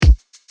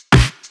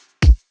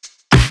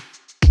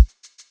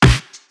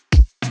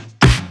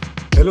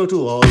Hello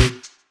to all.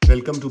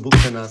 Welcome to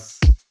Books and Us,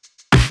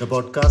 the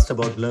podcast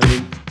about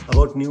learning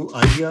about new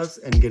ideas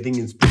and getting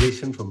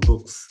inspiration from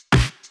books.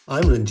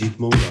 I'm Ranjit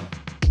Monga,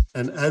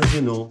 and as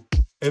you know,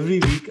 every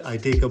week I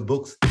take up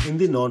books in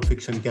the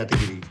non-fiction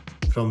category,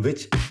 from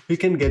which we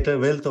can get a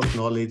wealth of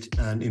knowledge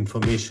and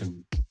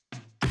information.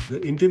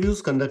 The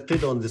interviews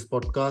conducted on this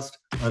podcast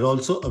are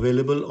also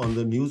available on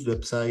the news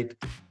website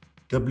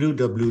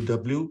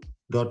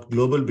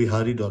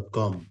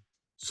www.globalbihari.com.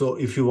 So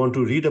if you want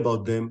to read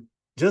about them,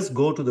 just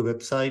go to the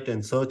website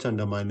and search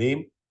under my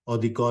name or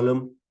the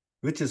column,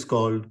 which is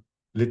called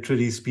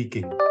Literary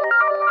Speaking.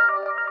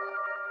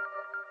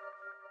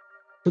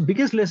 So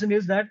biggest lesson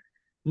is that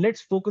let's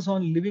focus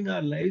on living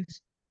our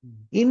lives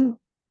in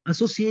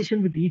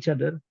association with each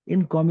other,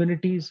 in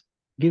communities,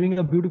 giving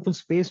a beautiful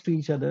space to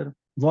each other,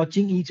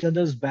 watching each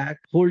other's back,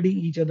 holding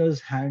each other's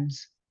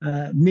hands,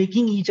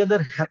 making each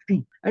other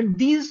happy. And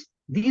these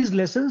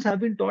lessons have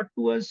been taught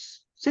to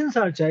us since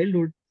our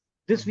childhood.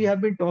 This we have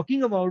been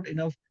talking about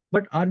enough,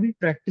 but are we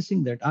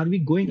practicing that? Are we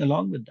going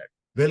along with that?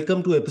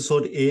 Welcome to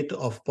episode 8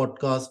 of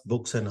podcast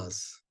Books and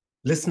Us.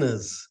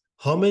 Listeners,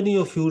 how many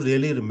of you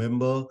really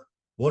remember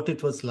what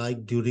it was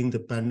like during the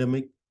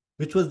pandemic,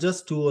 which was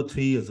just 2 or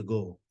 3 years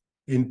ago?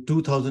 In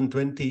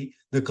 2020,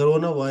 the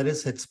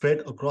coronavirus had spread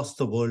across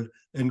the world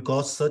and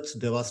caused such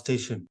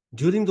devastation.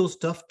 During those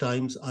tough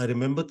times, I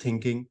remember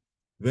thinking,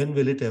 when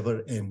will it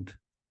ever end?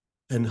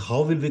 And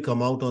how will we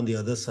come out on the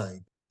other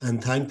side?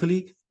 And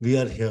thankfully, we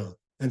are here.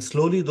 And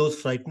slowly,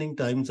 those frightening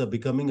times are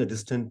becoming a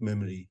distant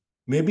memory.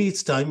 Maybe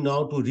it's time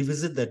now to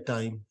revisit that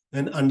time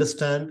and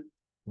understand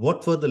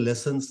what were the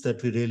lessons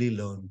that we really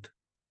learned.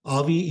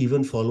 Are we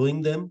even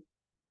following them?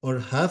 Or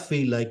have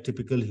we, like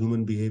typical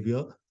human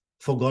behavior,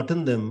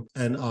 forgotten them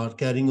and are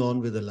carrying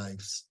on with our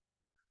lives?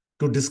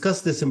 To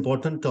discuss this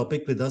important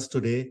topic with us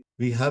today,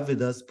 we have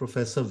with us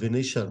Professor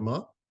Vinay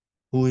Sharma,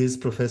 who is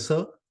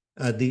professor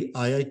at the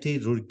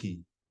IIT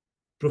Roorkee.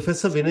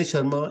 Professor Vinay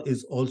Sharma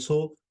is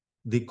also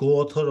the co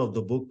author of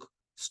the book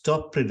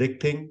Stop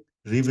Predicting,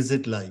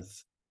 Revisit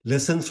Life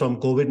Lessons from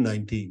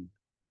COVID-19.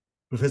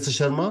 Professor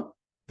Sharma,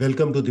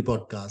 welcome to the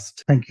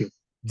podcast. Thank you.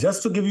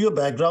 Just to give you a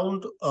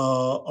background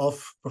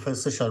of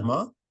Professor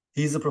Sharma,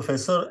 he is a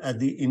professor at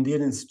the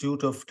Indian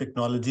Institute of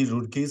Technology,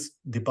 Roorkee's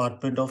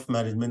Department of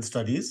Management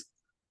Studies,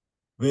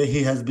 where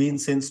he has been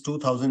since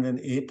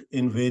 2008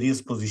 in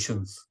various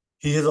positions.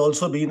 He has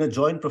also been a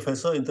joint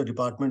professor in the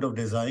Department of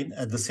Design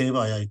at the same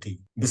IIT.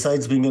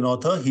 Besides being an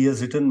author, he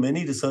has written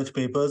many research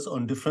papers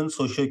on different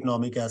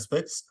socio-economic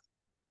aspects,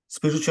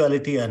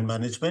 spirituality and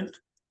management,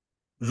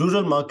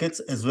 rural markets,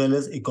 as well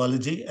as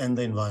ecology and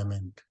the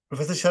environment.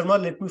 Professor Sharma,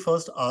 let me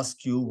first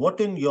ask you, what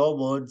in your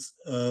words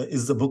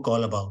is the book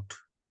all about?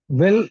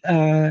 Well,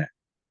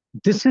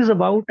 this is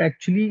about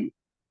actually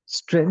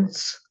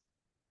strengths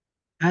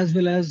as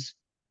well as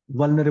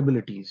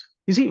vulnerabilities.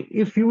 You see,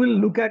 if you will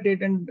look at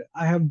it, and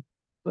I have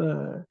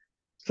uh,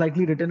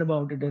 slightly written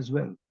about it as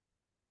well,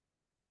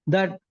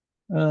 that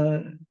uh,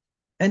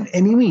 an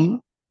enemy,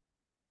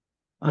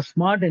 a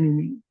smart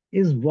enemy,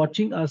 is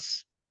watching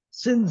us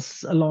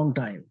since a long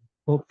time,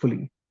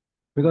 hopefully,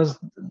 because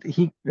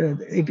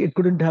it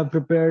couldn't have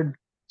prepared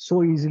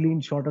so easily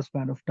in shorter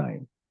span of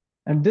time.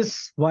 And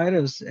this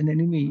virus, an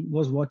enemy,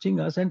 was watching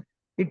us, and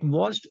it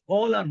watched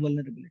all our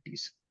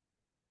vulnerabilities,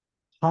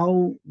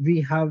 how we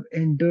have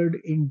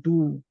entered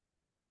into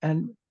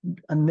an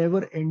a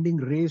never ending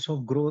race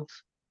of growth,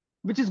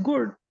 which is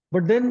good,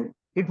 but then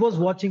it was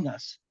watching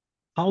us,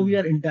 how we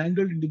are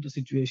entangled into the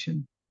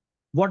situation,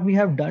 what we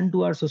have done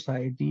to our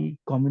society,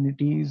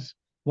 communities,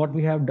 what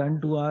we have done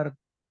to our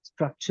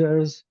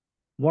structures,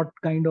 what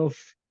kind of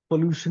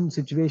pollution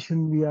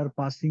situation we are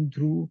passing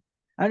through.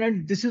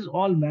 And this is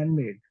all man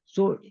made.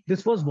 So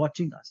this was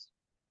watching us.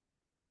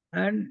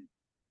 And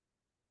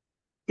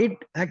it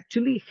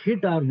actually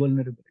hit our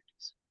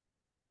vulnerabilities.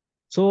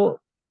 So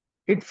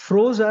it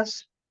froze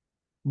us.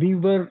 We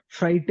were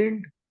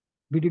frightened.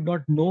 We did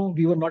not know.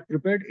 We were not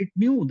prepared. It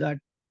knew that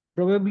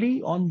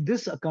probably on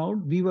this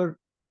account we were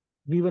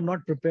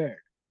not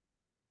prepared.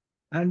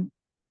 And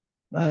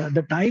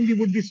the time we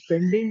would be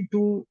spending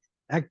to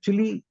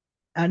actually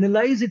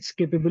analyze its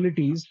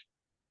capabilities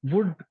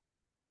would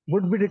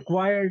would be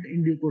required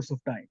in due course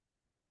of time,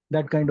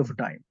 that kind of a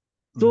time.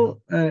 Mhm.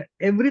 So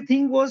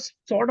everything was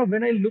sort of,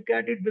 when I look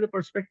at it with the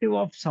perspective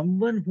of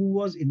someone who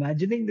was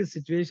imagining this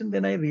situation,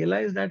 then I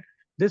realized that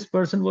this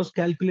person was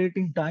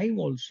calculating time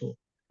also.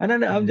 And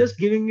then I'm Mhm. just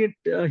giving it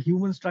a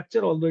human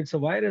structure, although it's a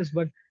virus,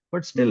 but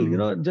still,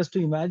 Mhm. just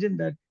to imagine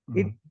that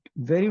it Mhm.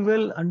 very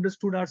well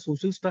understood our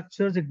social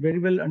structures, it very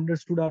well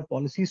understood our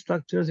policy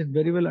structures, it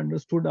very well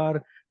understood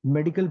our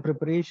medical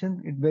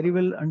preparation, it very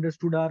well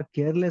understood our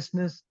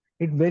carelessness,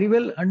 it very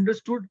well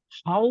understood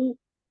how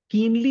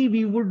keenly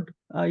we would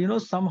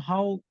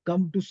somehow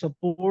come to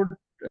support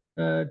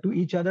to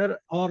each other,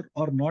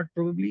 or not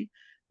probably.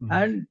 Mhm.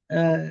 And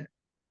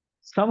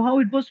somehow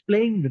it was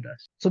playing with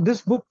us. So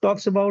this book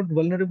talks about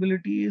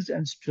vulnerabilities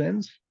and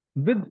strengths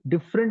with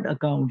different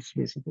accounts,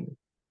 basically,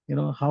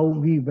 how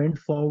we went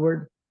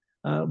forward,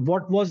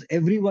 what was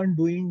everyone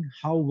doing,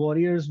 how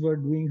warriors were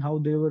doing, how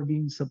they were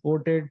being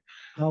supported,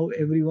 how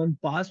everyone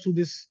passed through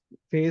this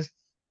phase.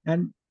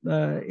 And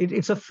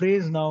it's a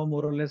phrase now,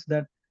 more or less,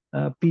 that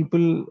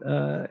people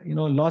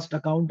lost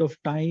account of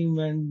time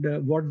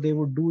and what they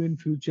would do in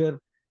future.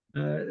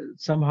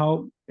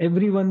 Somehow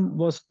everyone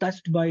was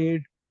touched by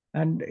it,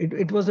 and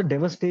it was a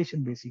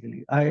devastation.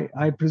 Basically,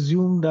 I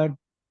presume that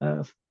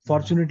uh, Mm,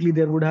 fortunately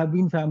there would have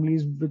been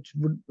families which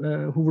would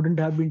who wouldn't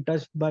have been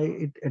touched by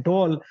it at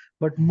all,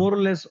 but mm, more or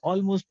less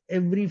almost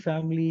every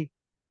family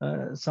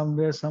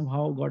somewhere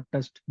somehow got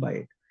touched by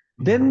it.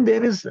 mm, Then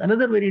there is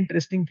another very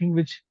interesting thing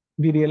which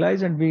we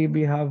realize, and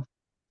we have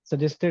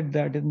suggested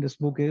that in this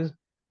book, is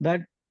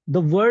that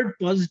the word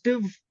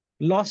positive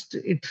lost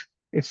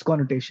its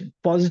connotation.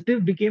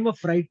 Positive became a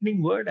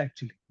frightening word,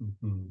 actually.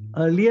 mm,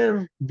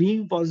 Earlier,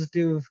 being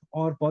positive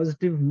or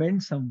positive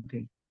meant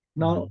something.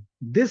 Now, mm,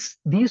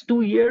 these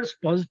 2 years,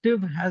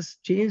 positive has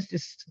changed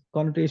its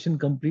connotation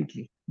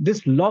completely.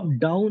 This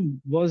lockdown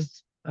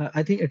was,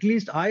 I think, at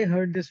least I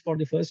heard this for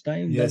the first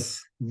time, that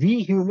yes,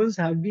 we humans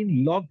have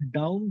been locked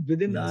down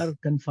within yes. our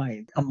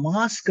confines. A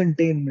mass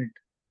containment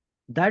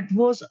that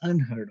was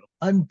unheard of,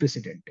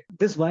 unprecedented.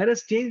 This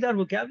virus changed our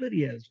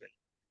vocabulary as well.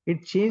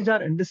 It changed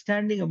our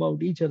understanding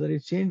about each other.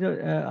 It changed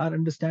our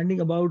understanding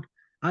about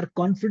our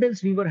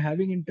confidence we were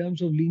having in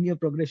terms of linear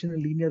progression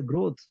and linear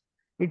growth.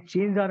 It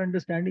changed our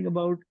understanding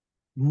about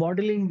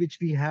modeling which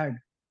we had.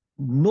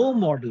 No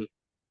model,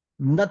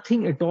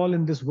 nothing at all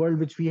in this world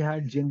which we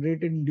had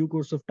generated in due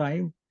course of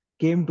time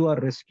came to our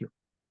rescue.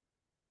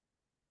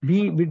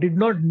 We did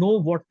not know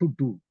what to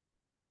do.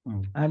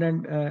 Mm,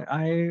 And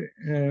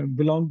I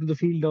belong to the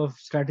field of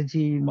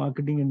strategy,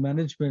 marketing, and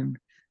management.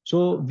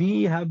 So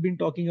we have been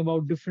talking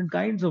about different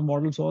kinds of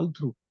models all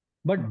through.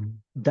 But mm.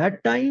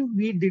 that time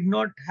we did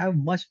not have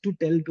much to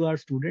tell to our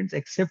students,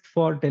 except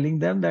for telling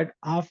them that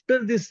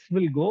after this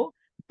will go,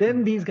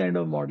 then these kind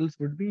of models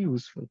would be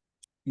useful.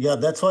 Yeah,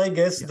 that's why I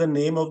guess Yeah, the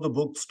name of the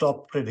book,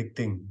 Stop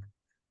Predicting,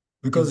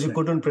 because you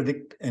exactly. couldn't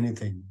predict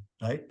anything,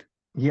 right?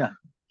 Yeah,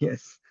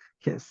 yes,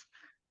 yes.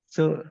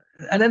 So,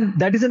 and then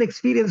that is an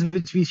experience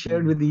which we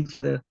shared with Mm,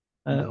 each other,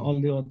 mm, all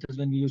the authors,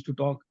 when we used to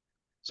talk.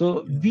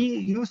 So we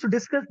yeah. used to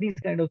discuss these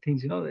kind of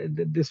things.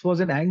 This was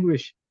an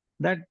anguish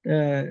that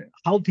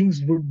how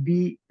things would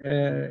be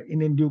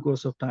in due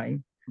course of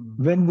time. Mm,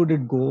 When would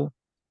it go?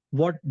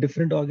 What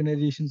different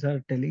organizations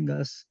are telling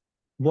us?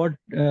 What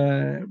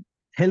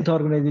health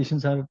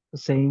organizations are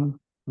saying?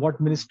 What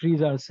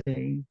ministries are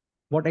saying?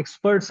 What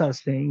experts are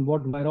saying?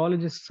 What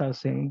virologists are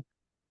saying?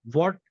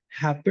 What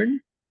happened?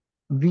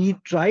 We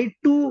tried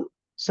to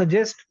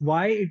suggest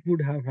why it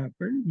would have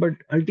happened, but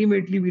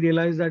ultimately we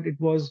realized that it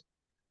was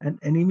an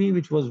enemy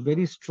which was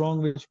very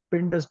strong, which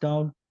pinned us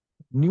down,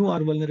 knew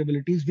our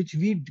vulnerabilities, which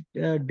we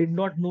did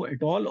not know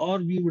at all, or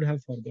we would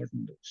have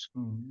forgotten those.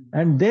 mm.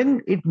 And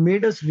then it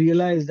made us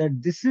realize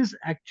that this is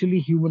actually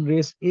human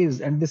race is,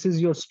 and this is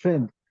your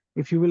strength.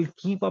 If you will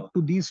keep up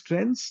to these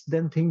strengths,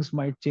 then things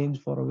might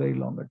change for a very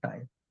longer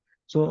time.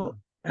 So,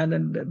 and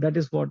then that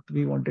is what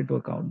we wanted to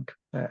account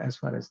as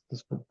far as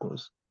this book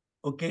goes.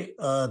 Okay,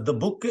 the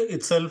book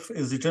itself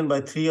is written by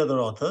three other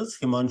authors: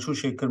 Himanshu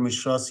Shekhar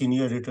Mishra,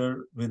 senior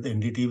editor with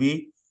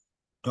NDTV;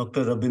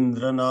 Dr.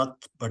 Rabindranath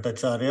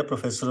Bhattacharya,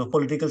 professor of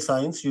political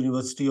science,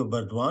 University of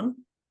Burdwan;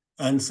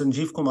 and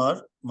Sanjeev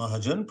Kumar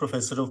Mahajan,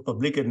 professor of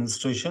public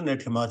administration at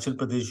Himachal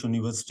Pradesh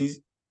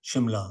University,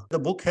 Shimla. The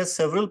book has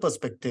several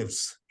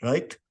perspectives,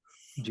 right?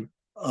 Ji,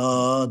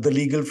 The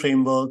legal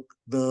framework,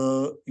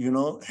 the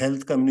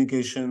health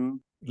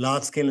communication,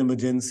 large scale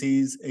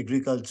emergencies,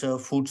 agriculture,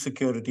 food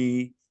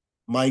security,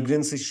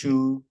 migrants ji.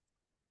 issue,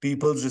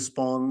 people's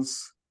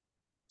response.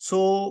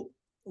 So,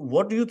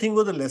 what do you think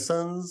were the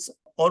lessons,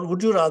 or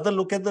would you rather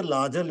look at the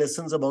larger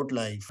lessons about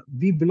life?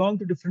 We belong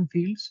to different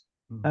fields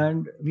Mm,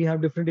 and we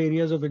have different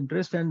areas of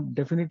interest, and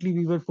definitely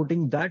we were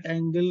putting that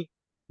angle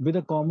with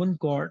a common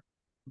chord,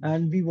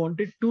 and we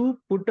wanted to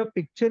put a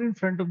picture in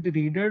front of the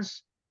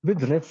readers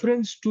with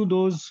reference to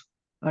those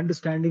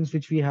understandings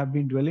which we have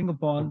been dwelling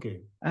upon.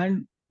 okay.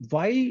 And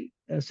while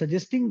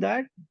suggesting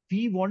that,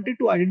 we wanted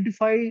to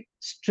identify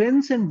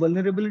strengths and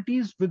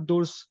vulnerabilities with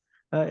those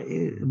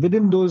Mm,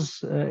 within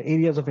those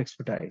areas of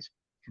expertise.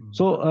 mm,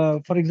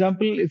 So, for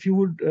example, if you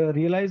would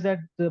realize that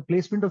the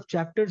placement of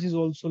chapters is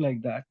also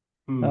like that.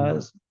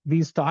 mm,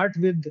 We start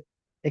with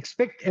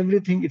expect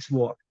everything, it's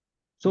war.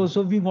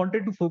 So we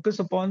wanted to focus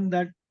upon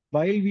that.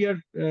 While we are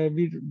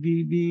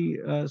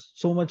we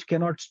so much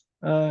cannot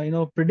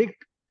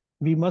predict,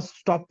 we must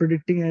stop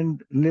predicting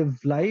and live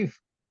life.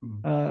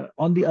 mm,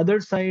 On the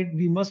other side,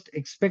 we must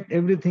expect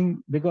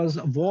everything because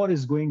a war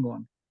is going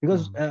on.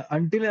 Because mm,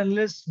 until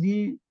unless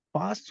we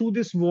pass through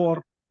this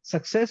war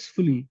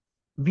successfully,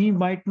 we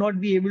might not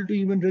be able to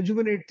even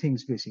rejuvenate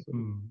things, basically.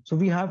 mm, So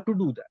we have to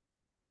do that.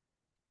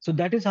 So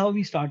that is how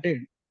we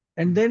started.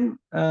 And mm, then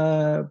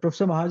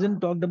Professor Mahajan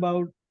talked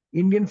about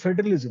Indian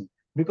federalism,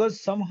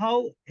 because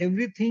somehow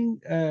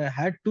everything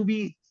had to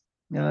be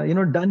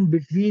done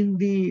between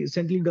the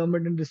central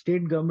government and the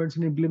state governments,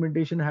 and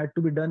implementation had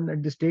to be done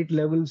at the state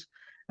levels.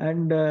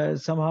 and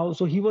somehow,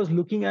 so he was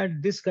looking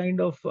at this kind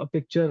of a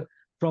picture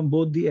from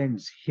both the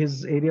ends.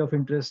 His area of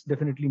interest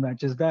definitely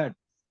matches that,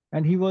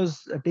 and he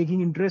was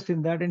taking interest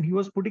in that, and he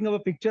was putting up a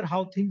picture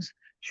how things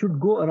should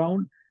go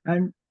around,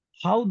 and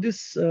how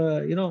this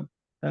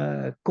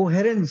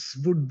coherence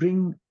would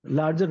bring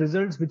larger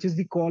results, which is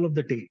the call of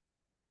the day.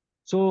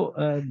 So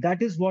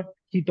that is what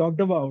he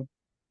talked about.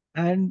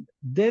 And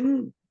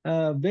then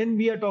when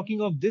we are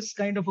talking of this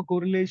kind of a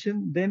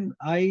correlation, then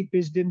I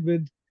pitched in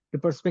with the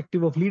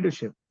perspective of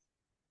leadership.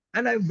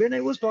 And when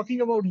I was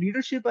talking about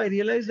leadership, I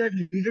realized that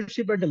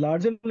leadership at the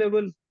larger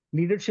level,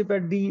 leadership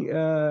at the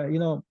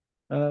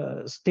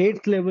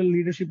state level,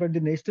 leadership at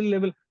the national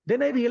level,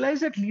 then I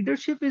realized that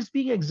leadership is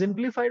being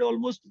exemplified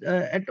almost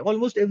at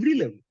almost every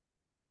level.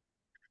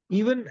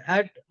 Even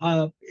at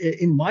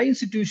in my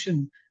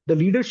institution, the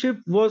leadership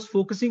was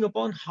focusing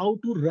upon how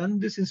to run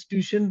this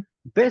institution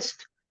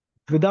best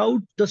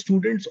without the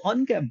students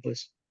on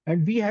campus.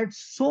 And we had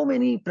so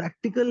many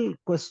practical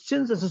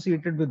questions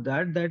associated with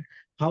that, that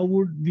how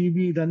would we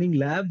be running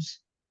labs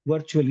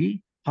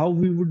virtually, how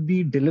we would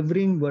be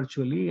delivering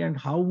virtually, and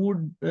how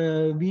would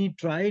we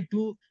try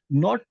to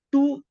not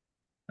to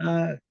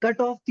cut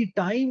off the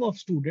time of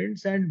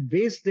students and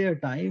waste their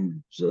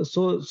time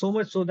so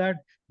much, so that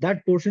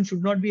that portion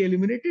should not be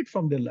eliminated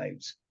from their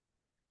lives.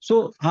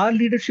 So our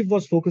leadership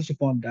was focused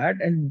upon that,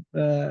 and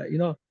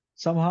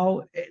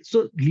somehow,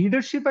 so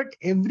leadership at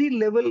every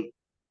level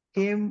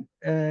came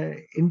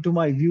into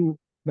my view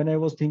when I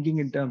was thinking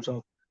in terms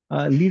of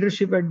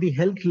leadership at the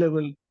health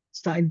level,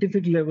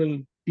 scientific level.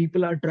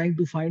 People are trying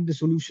to find the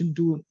solution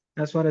to,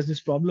 as far as this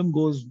problem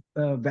goes.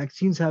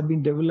 Vaccines have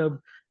been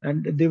developed,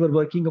 and they were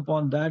working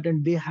upon that,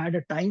 and they had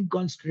a time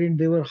constraint.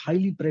 They were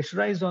highly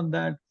pressurized on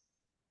that.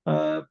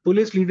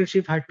 Police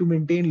leadership had to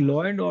maintain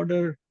law and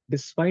order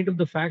despite of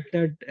the fact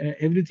that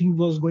everything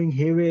was going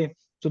haywire.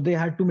 So they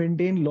had to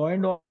maintain law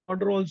and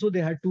order also.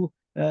 They had to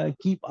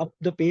keep up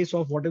the pace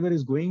of whatever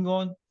is going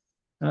on.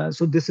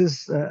 So this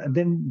is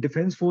then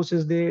defense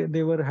forces.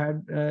 They were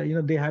had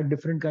they had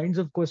different kinds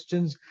of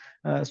questions.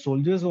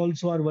 Soldiers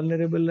also are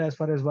vulnerable as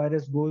far as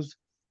virus goes.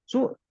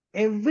 So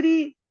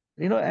every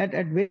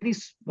at very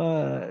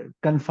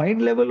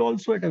confined level,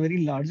 also at a very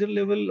larger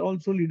level,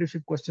 also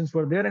leadership questions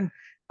were there, and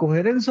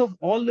coherence of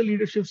all the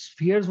leadership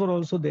spheres were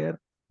also there.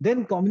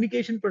 Then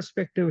communication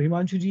perspective,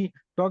 Himanshu ji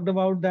talked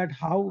about that,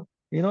 how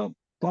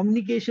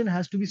communication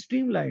has to be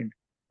streamlined,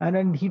 and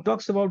then he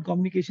talks about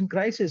communication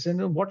crisis,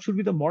 and what should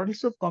be the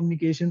models of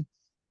communication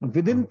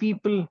within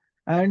people,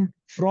 and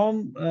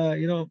from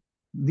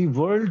the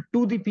world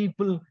to the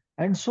people,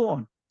 and so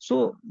on.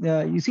 So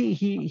you see,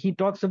 he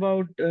talks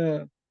about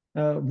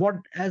what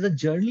as a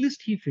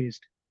journalist he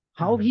faced,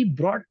 how he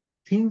brought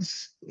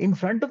things in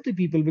front of the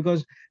people,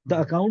 because the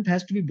account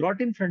has to be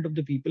brought in front of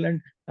the people,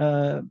 and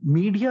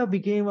media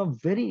became a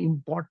very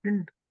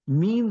important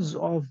means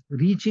of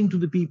reaching to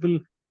the people,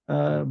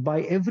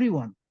 by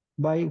everyone,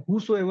 by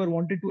whosoever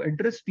wanted to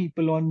address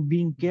people on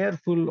being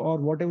careful, or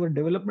whatever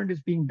development is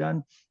being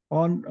done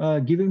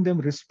on giving them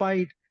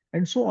respite,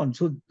 and so on.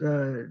 So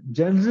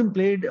journalism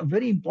played a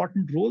very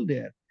important role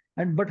there.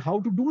 And but how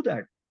to do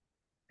that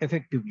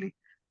effectively?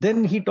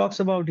 Then he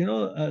talks about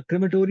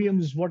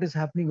crematoriums, what is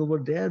happening over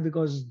there,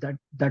 because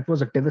that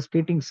was a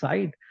devastating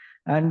sight,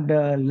 and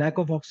lack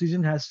of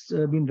oxygen has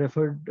been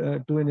referred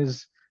to in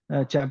his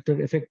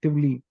chapter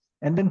effectively.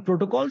 And then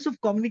protocols of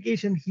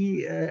communication,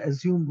 he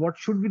assumed what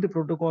should be the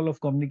protocol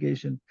of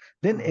communication.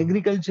 Then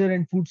agriculture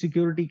and food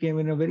security came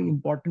in a very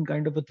important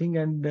kind of a thing,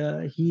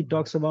 and he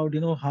talks about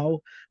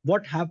how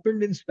what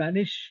happened in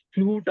Spanish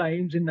flu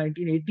times in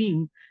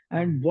 1918,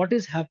 and what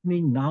is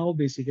happening now,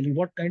 basically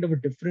what kind of a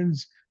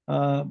difference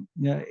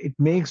it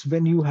makes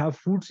when you have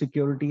food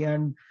security.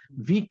 And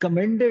we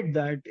commended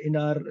that in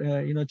our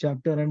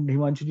chapter, and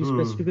Himanshu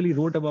specifically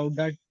wrote about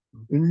that.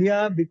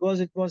 India,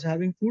 because it was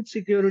having food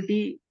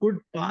security, could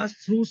pass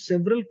through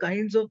several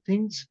kinds of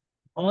things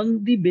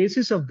on the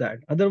basis of that.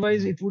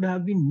 Otherwise, it would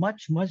have been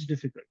much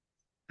difficult.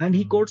 And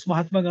he quotes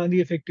Mahatma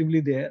Gandhi effectively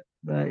there.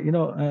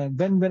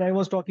 When I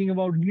was talking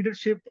about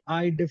leadership,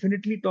 I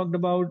definitely talked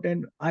about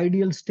an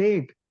ideal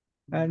state,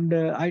 and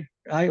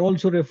I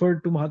also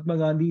referred to Mahatma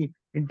Gandhi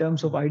in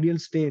terms of ideal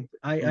state.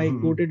 I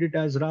quoted it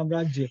as Ram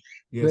Rajya,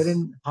 Yes.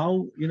 wherein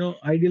how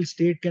ideal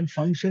state can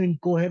function in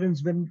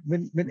coherence when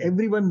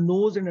everyone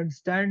knows and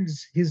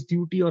understands his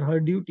duty or her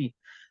duty.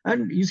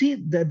 And you see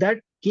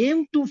that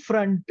came to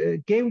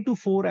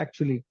fore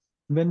actually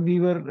when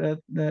we were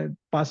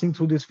passing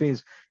through this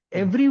phase.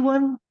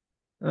 Everyone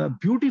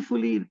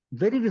beautifully,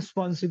 very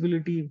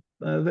responsibly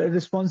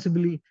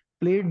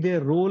played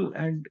their role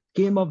and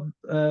came up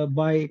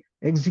by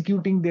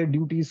executing their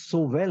duties so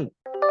well.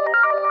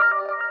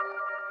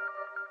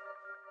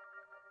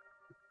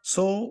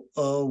 So,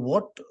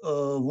 what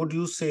would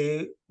you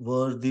say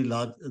were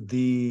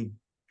the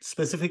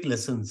specific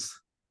lessons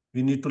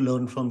we need to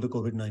learn from the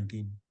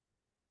COVID-19?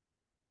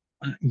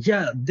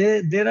 Yeah,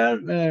 there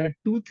are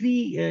two,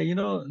 three,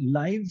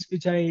 lines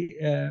which I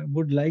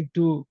would like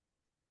to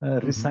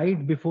Mm-hmm.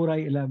 recite before I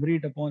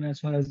elaborate upon as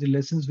far as the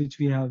lessons which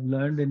we have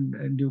learned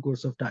in due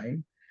course of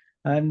time.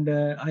 and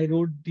I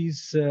wrote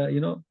these,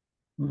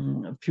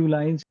 few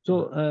lines.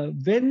 So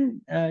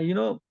when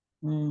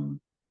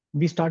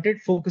we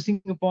started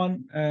focusing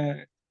upon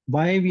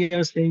why we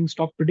are saying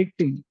stop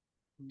predicting,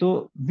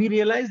 so we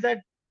realized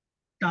that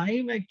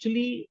time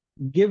actually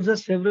gives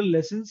us several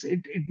lessons.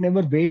 It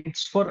never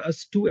waits for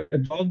us to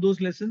absorb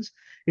those lessons.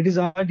 It is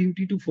our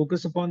duty to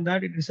focus upon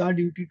that. It is our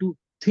duty to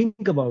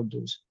think about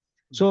those.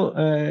 So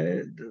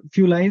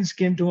few lines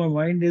came to my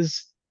mind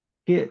is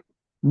कि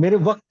मेरे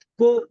वक्त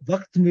को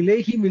वक्त मिले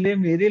ही मिले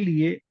मेरे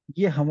लिए,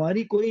 ये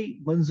हमारी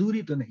कोई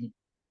मंजूरी तो नहीं,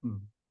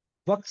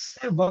 वक्त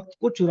से वक्त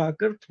को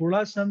चुराकर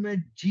थोड़ा सा मैं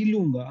जी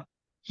लूंगा,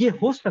 ये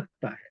हो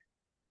सकता है,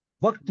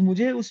 वक्त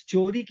मुझे उस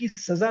चोरी की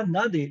सजा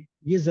ना दे,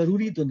 ये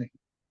जरूरी तो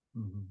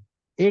नहीं,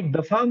 एक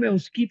दफा मैं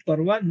उसकी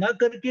परवाह ना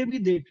करके भी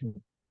देखूं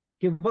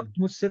कि वक्त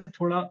मुझसे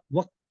थोड़ा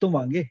वक्त तो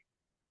मांगे,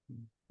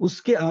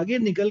 उसके आगे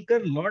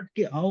निकलकर लौट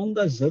के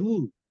आऊंगा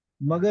जरूर,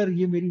 मगर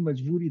ये मेरी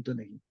मजबूरी तो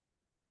नहीं.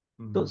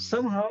 So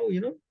somehow,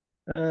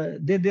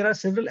 there are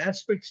several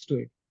aspects to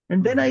it.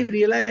 And then I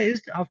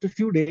realized after a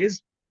few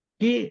days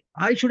that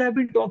I should have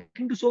been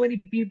talking to so many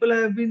people. I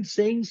have been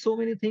saying so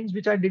many things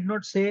which I did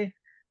not say.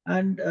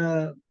 And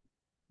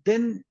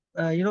then,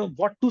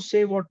 what to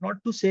say, what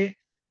not to say.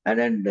 And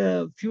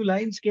then few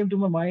lines came to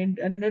my mind.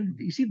 And then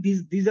you see,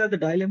 these are the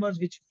dilemmas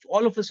which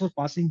all of us were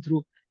passing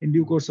through in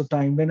due course of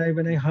time. When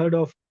I heard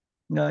of,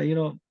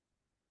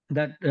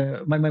 that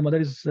my mother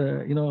is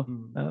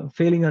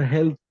failing her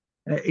health.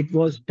 It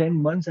was 10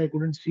 months I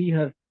couldn't see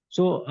her.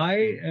 So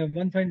I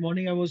one fine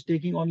morning I was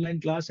taking online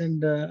class,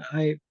 and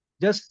I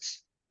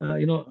just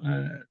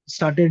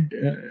started.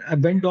 I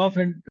went off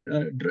and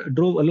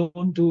drove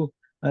alone to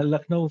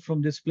Lucknow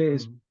from this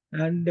place,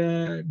 and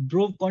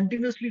drove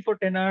continuously for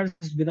 10 hours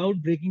without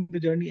breaking the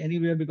journey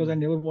anywhere, because I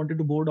never wanted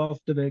to board off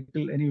the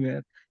vehicle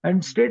anywhere.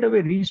 And straight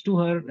away reached to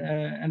her,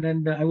 and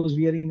then I was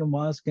wearing a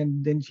mask,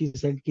 and then she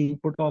said, "Can you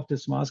put off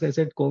this mask?" I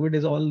said, "COVID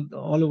is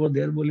all over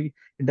there, bully.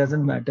 It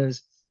doesn't matter.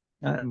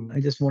 I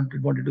just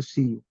wanted to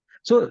see you."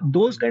 So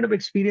those kind of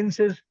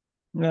experiences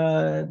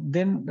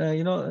then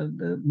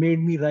made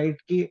me write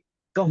कि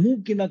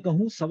कहूँ कि ना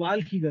कहूँ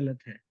सवाल ही गलत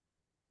है,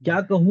 क्या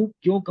कहूँ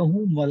क्यों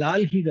कहूँ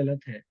मलाल ही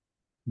गलत है,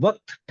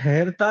 वक्त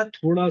ठहरता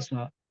थोड़ा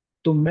सा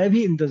तो मैं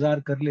भी इंतजार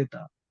कर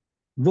लेता,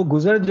 वो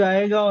गुजर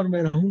जाएगा और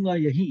मैं रहूंगा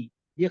यही,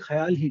 ये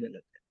ख्याल ही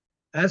गलत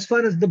है. As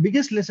far as the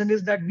biggest lesson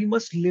is that we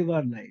must live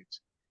our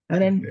lives.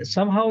 And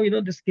somehow,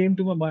 this came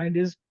to my mind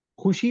is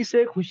खुशी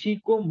से खुशी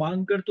को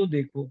मांग कर तो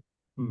देखो,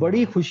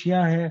 बड़ी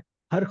खुशियां हैं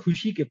हर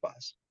खुशी के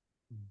पास,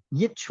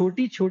 ये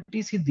छोटी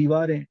छोटी सी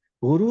दीवारें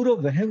गुरूर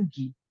और वहम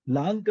की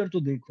लांग कर तो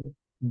देखो,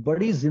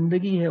 बड़ी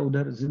जिंदगी है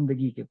उधर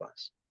जिंदगी के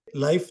पास.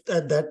 Life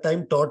at that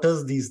time taught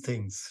us these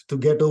things to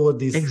get over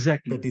these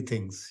Exactly. petty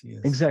things.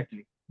 Yes.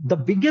 Exactly. The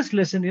biggest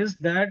lesson is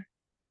that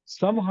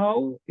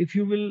somehow, if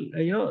you will,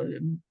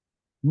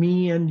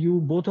 me and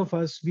you, both of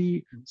us,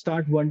 we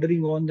start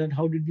wondering on that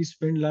how did we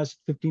spend last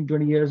 15,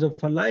 20 years of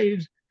our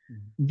lives.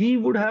 We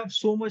would have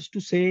so much to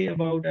say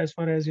about, as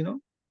far as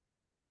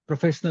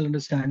professional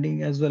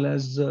understanding, as well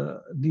as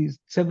these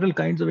several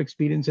kinds of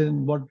experiences,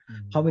 and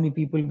how many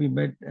people we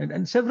met,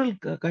 and several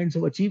kinds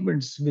of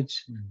achievements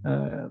which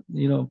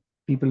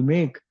people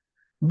make.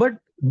 But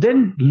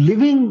then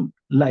living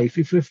life,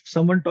 if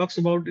someone talks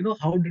about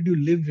how did you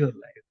live your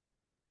life,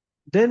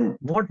 then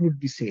what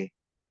would we say,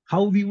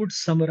 how we would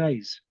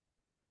summarize?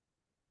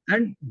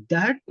 And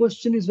that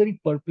question is very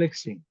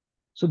perplexing.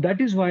 So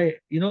that is why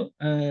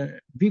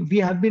we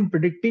have been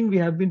predicting, we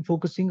have been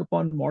focusing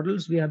upon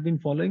models, we have been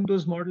following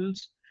those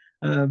models,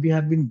 we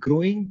have been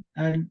growing,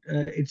 and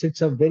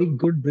it's a very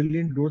good,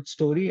 brilliant growth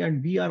story,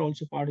 and we are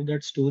also part of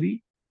that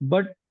story.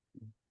 But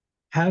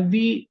have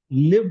we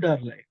lived our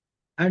life?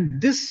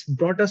 And this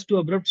brought us to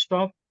abrupt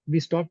stop. We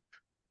stopped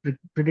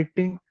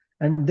predicting,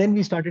 and then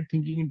we started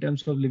thinking in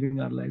terms of living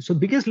our lives. So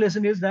biggest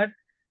lesson is that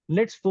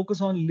let's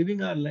focus on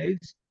living our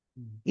lives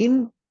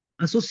in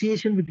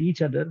association with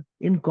each other,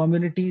 in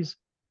communities,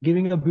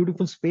 giving a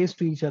beautiful space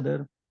to each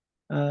other,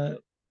 uh,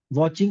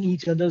 watching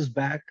each other's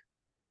back,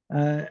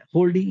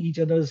 holding each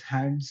other's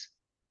hands,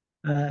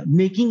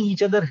 making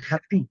each other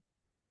happy.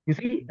 You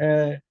see,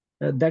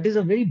 that is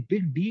a very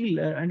big deal.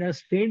 And a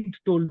saint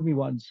told me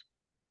once,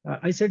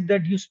 I said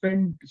that you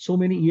spend so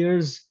many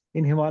years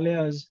in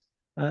Himalayas,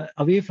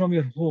 away from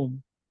your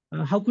home.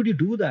 How could you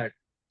do that?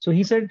 So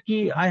he said,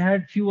 Ki, I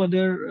had few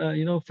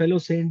other, fellow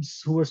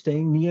saints who were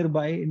staying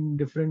nearby in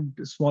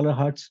different smaller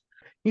huts.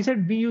 He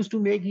said we used to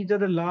make each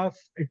other laugh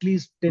at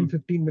least 10,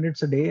 15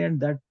 minutes a day, and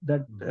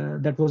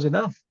that was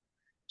enough.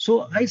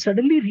 So I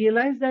suddenly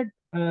realized that,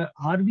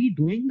 are we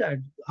doing that?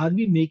 Are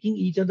we making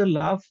each other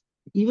laugh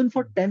even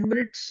for 10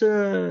 minutes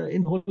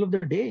in whole of the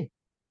day?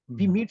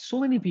 We meet so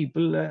many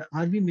people.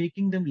 Are we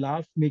making them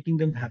laugh, making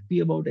them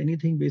happy about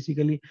anything,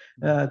 basically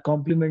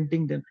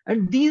complimenting them?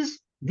 And these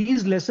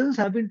lessons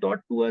have been taught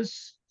to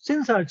us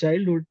since our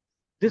childhood.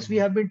 This we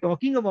have been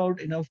talking about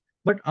enough,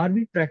 but are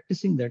we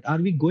practicing that? Are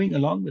we going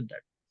along with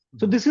that?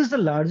 So this is the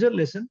larger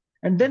lesson.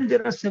 And then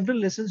there are several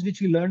lessons which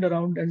we learned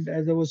around. And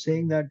as I was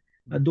saying that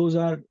those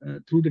are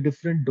through the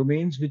different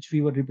domains which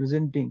we were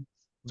representing.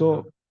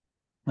 So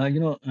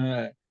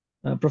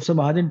Professor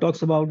Mahajan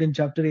talks about in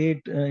chapter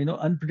 8,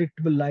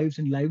 unpredictable lives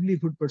and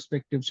livelihood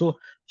perspective. So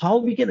how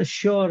we can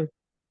assure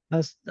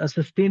a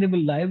sustainable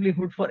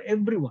livelihood for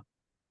everyone.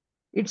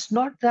 It's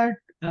not that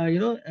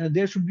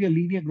there should be a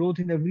linear growth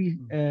in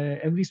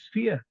every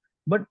sphere,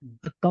 but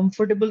a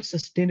comfortable,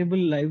 sustainable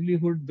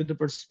livelihood with the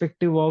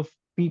perspective of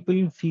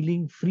people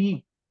feeling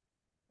free,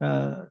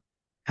 uh,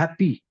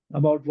 happy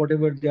about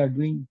whatever they are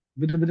doing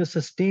with a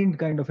sustained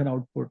kind of an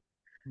output.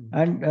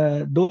 And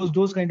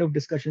those kind of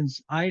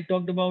discussions, I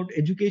talked about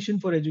education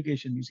for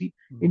education. You see,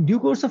 in due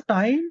course of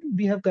time,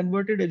 we have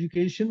converted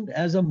education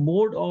as a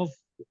mode of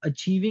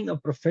achieving a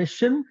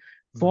profession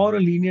for a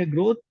linear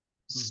growth,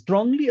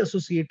 strongly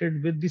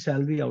associated with the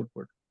salary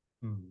output.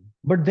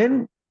 But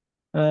then,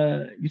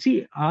 you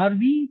see, are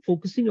we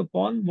focusing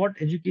upon what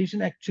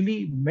education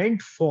actually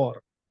meant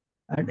for?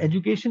 And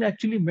education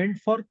actually meant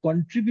for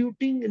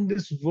contributing in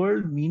this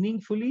world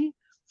meaningfully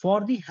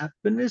for the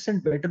happiness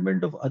and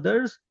betterment of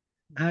others.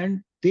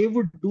 And they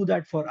would do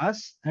that for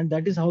us. And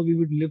that is how we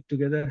would live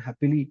together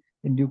happily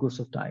in due course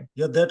of time.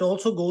 Yeah, that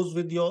also goes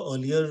with your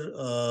earlier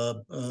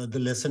the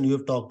lesson you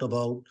have talked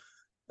about,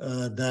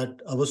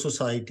 that our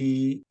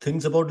society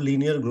thinks about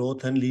linear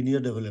growth and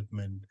linear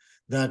development.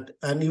 That,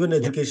 and even Yeah.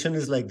 education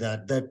is like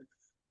that. That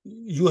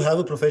you have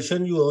a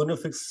profession, you earn a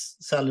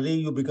fixed salary,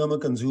 you become a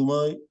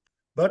consumer.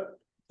 But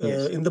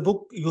Yes. in the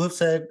book, you have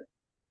said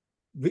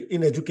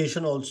in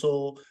education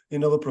also,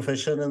 in our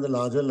profession and the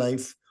larger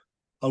life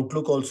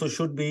outlook also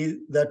should be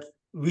that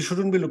we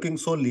shouldn't be looking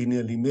so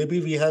linearly.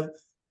 Maybe we have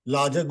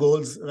larger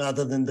goals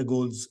rather than the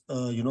goals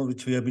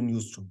which we have been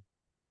used to.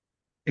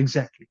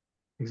 Exactly.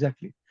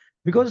 Exactly.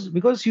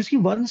 Because you see,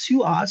 once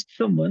you ask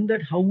someone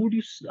that how would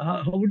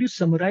you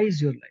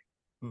summarize your life?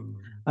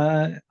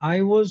 Mm.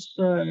 I was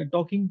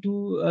talking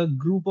to a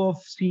group of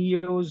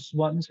CEOs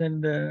once,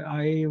 and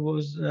I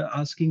was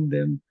asking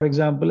them, for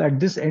example,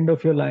 at this end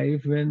of your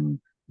life, when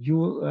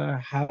you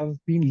have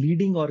been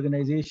leading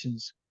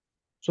organizations,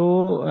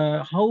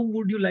 so how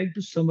would you like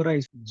to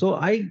summarize? So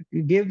I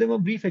gave them a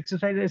brief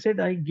exercise. I said,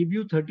 I give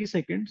you 30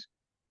 seconds,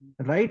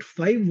 write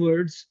 5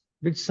 words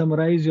which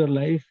summarize your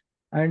life.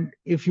 And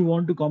if you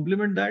want to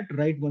complement that,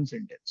 write one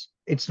sentence.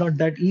 It's not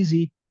that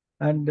easy.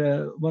 And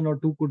one or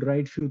two could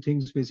write few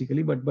things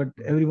basically, but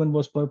everyone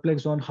was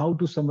perplexed on how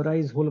to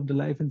summarize whole of the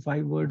life in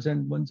 5 words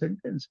and one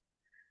sentence.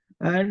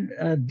 And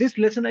this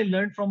lesson I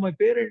learned from my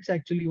parents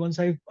actually. Once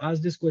I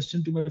asked this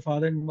question to my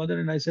father and mother,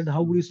 and I said,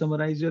 "How would you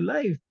summarize your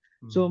life?"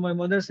 So my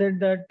mother said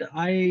that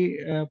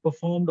I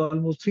performed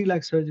almost 3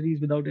 lakh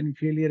surgeries without any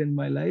failure in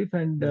my life,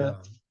 and Yeah.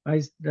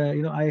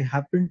 I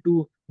happened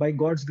to, by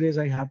God's grace,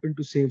 I happened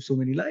to save so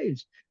many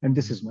lives, and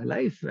this is my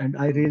life. And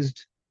I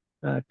raised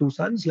 2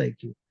 sons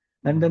like you.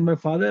 And then my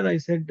father, I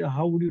said,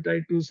 "How would you try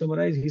to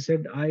summarize?" He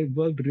said, "I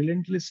worked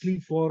relentlessly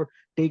for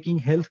taking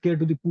healthcare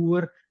to the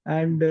poor,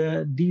 and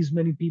these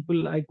many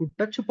people I could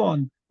touch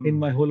upon in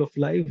my whole of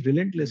life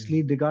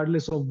relentlessly,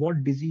 regardless of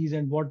what disease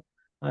and what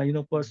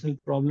personal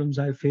problems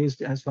I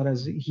faced. As far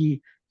as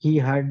he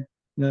had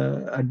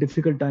a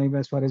difficult time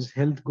as far as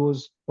health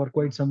goes for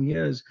quite some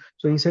years.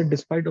 So he said,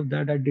 despite of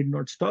that, I did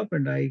not stop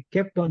and I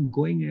kept on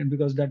going, and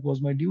because that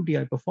was my duty,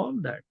 I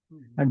performed that.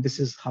 And this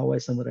is how I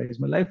summarize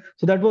my life.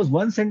 So that was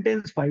one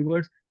sentence, 5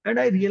 words. And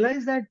I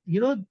realized that,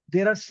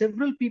 there are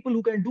several people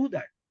who can do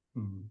that,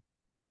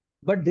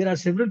 but there are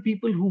several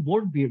people who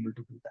won't be able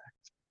to do that.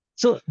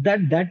 So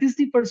that is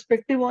the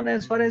perspective on,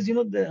 as far as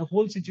the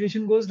whole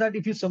situation goes, that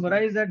if you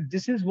summarize that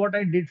this is what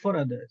I did for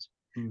others,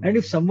 and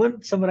if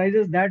someone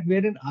summarizes that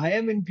wherein I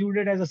am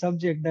included as a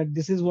subject, that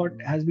this is what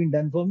has been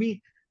done for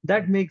me,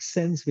 that makes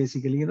sense.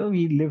 Basically,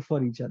 we live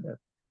for each other,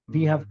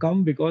 we have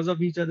come because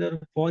of each other,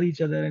 for each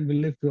other, and will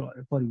live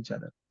for each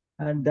other.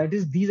 And that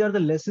is, these are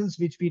the lessons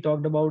which we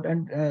talked about.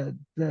 And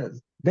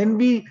then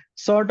we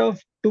sort of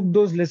took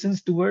those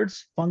lessons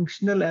towards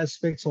functional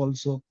aspects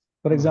also.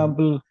 For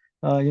example,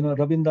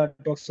 Ravinda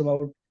talks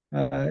about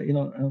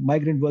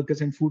migrant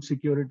workers and food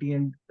security,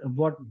 and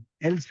what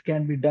else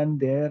can be done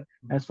there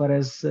as far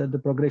as the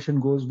progression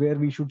goes, where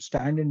we should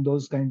stand in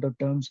those kind of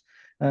terms.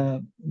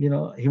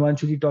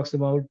 Himanshuji talks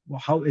about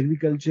how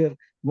agriculture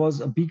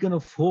was a beacon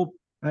of hope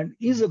and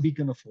is a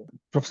beacon of hope.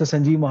 Professor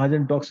Sanjeev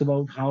Mahajan talks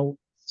about how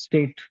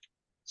states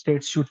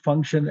should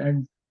function,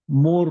 and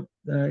more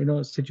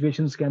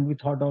situations can be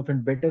thought of,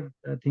 and better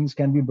things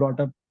can be brought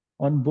up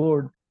on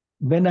board.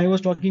 When I was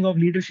talking of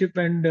leadership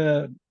and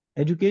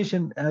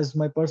education as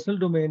my personal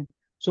domain,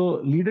 so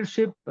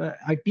leadership,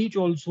 I teach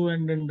also,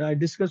 and I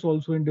discuss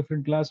also in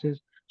different classes.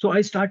 So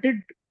I started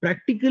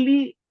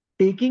practically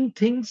taking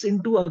things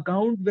into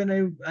account when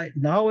I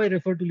now I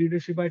refer to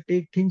leadership. I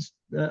take things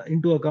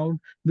into account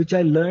which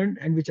I learned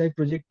and which I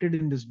projected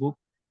in this book.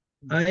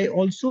 I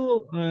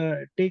also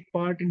take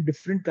part in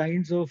different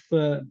kinds of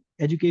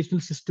educational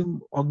system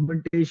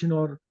augmentation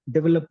or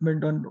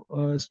development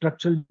on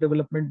structural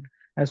development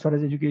as far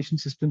as education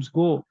systems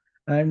go.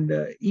 And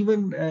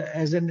even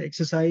as an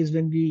exercise,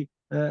 when we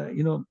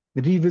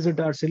revisit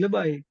our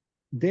syllabi,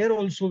 there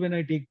also when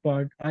I take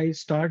part, I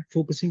start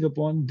focusing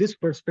upon this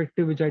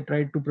perspective which I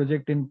tried to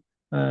project in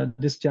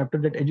this chapter,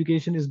 that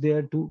education is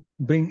there to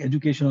bring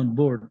education on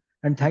board.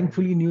 And Mhm.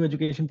 thankfully, new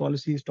education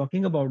policy is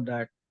talking about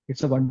that.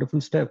 It's a Mhm.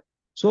 wonderful step.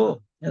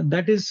 So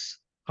that is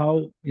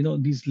how,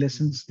 these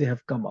lessons they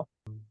have come up.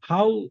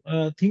 How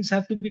things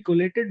have to be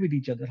collated with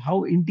each other.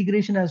 How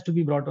integration has to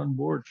be brought on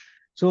board.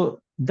 So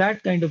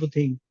that kind of a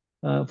thing.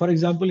 For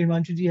example,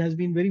 Himanshu ji has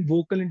been very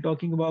vocal in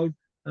talking about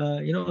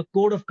a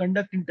code of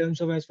conduct in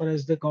terms of as far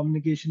as the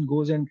communication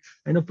goes, and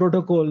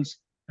protocols.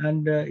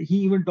 And he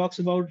even talks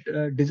about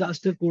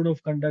disaster code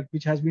of conduct,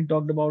 which has been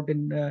talked about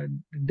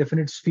in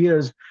definite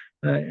spheres,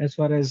 as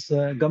far as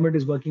government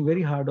is working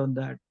very hard on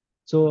that.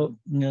 So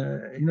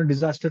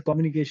disaster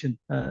communication.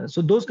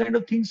 So those kind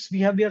of things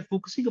we are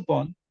focusing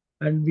upon,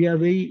 and we are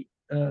very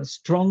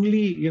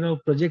strongly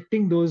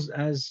projecting those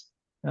as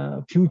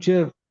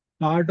future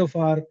part of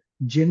our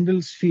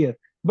general sphere.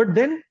 But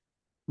then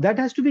that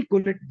has to be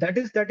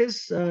that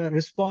is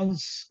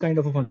response kind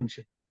of a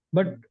function.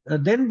 But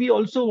then we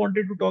also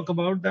wanted to talk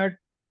about that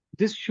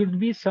this should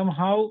be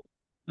somehow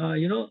uh,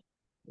 you know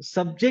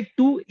subject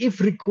to,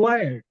 if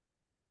required,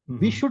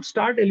 we Mhm. should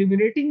start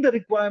eliminating the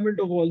requirement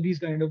of all these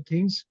kind of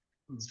things,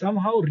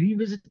 somehow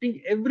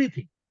revisiting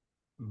everything.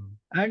 Mhm.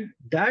 And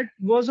that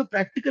was a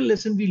practical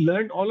lesson we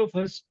learned, all of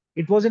us.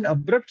 It was an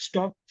abrupt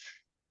stop.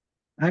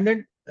 And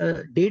then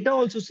data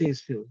also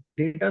says so.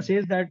 Data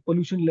says that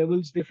pollution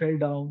levels, they fell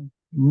down.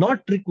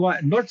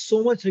 Not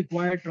so much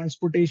required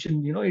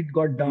transportation, it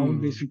got down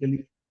Mhm.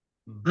 basically.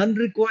 Mhm.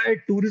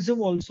 Unrequired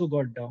tourism also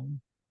got down.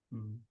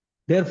 Mhm.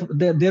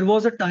 There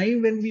was a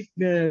time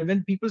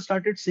when people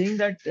started saying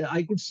that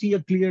I could see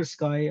a clear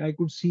sky, I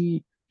could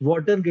see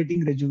water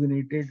getting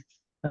rejuvenated.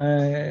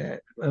 Uh,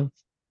 uh,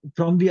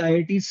 from the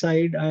IIT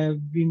side, I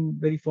have been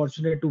very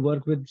fortunate to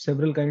work with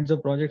several kinds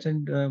of projects,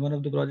 and one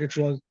of the projects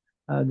was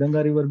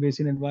Ganga River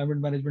Basin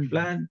Environment Management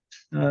Plan,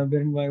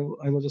 wherein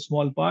I was a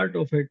small part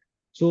of it.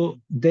 So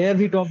there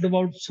we talked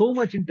about so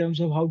much in terms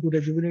of how to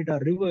rejuvenate our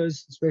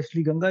rivers,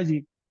 especially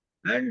Gangaji.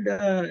 And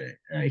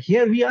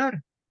here we are.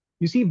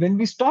 You see, when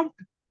we stopped,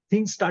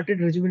 things started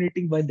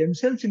rejuvenating by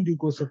themselves in due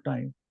course of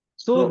time.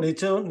 So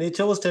So,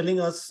 nature was telling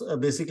us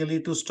basically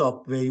to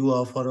stop where you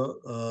are for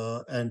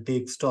and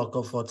take stock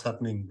of what's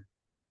happening.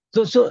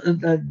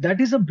 that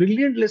is a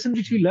brilliant lesson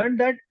which we learned,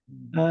 that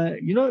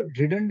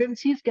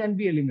redundancies can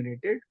be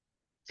eliminated.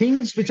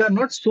 Things which are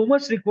not so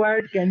much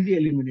required can be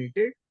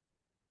eliminated,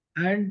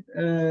 and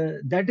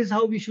that is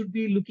how we should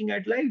be looking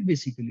at life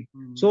basically.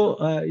 Mm.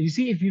 So you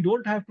see, if you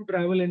don't have to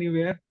travel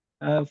anywhere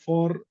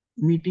for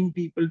meeting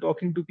people,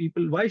 talking to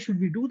people, why should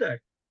we do that?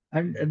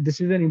 And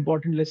this is an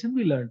important lesson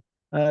we learned.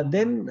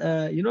 Then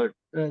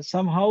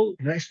somehow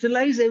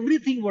rationalize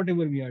everything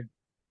whatever we are.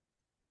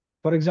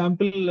 For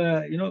example,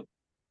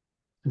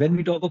 when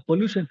we talk of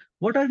pollution,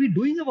 what are we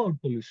doing about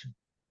pollution?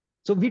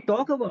 So we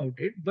talk about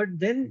it, but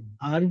then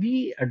Mm. are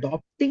we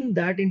adopting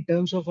that in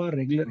terms of our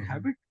regular Mhm.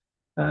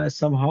 habit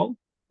somehow?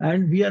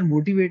 And we are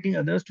motivating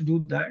others to do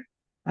that.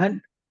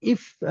 And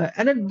if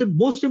and then the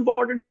most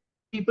important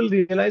thing is people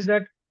realize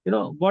that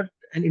what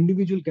an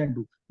individual can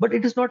do, but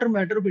it is not a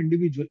matter of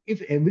individual.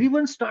 If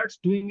everyone starts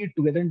doing it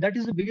together, and that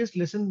is the biggest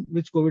lesson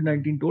which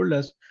COVID-19 told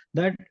us,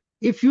 that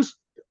if you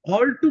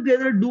all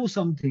together do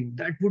something,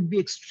 that would be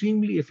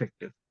extremely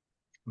effective.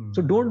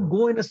 So don't Mhm.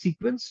 go in a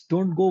sequence,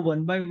 don't go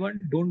one by one,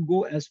 don't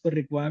go as per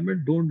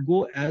requirement, don't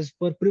go as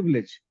per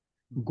privilege.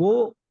 Mhm.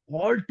 Go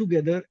all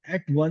together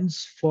at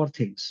once for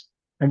things.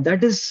 And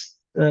that is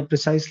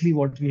precisely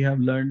what we have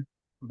learned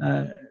Mhm.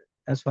 uh,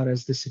 as far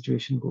as this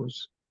situation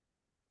goes.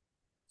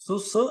 So,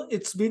 sir,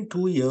 it's been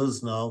 2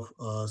 years now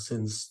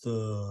since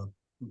the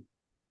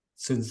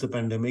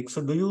pandemic.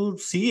 So, do you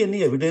see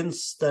any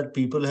evidence that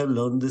people have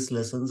learned these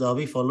lessons? Are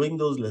we following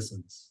those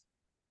lessons?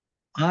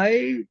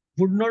 I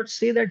would not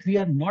say that we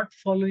are not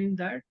following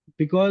that,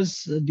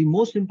 because the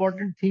most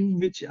important thing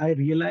which I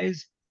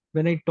realize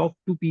when I talk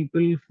to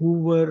people who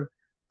were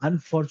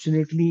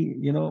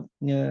unfortunately,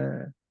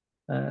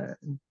 uh,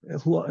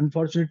 who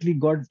unfortunately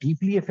got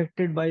deeply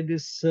affected by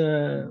this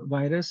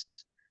virus,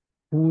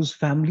 whose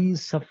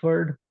families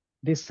suffered,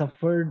 they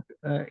suffered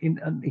in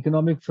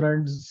economic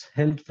fronts,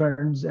 health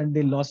fronts, and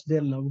they lost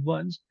their loved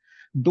ones.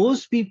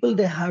 Those people,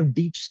 they have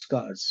deep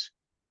scars,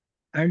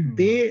 and Mm.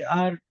 they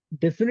are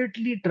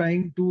definitely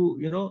trying to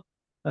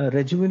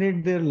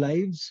rejuvenate their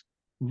lives,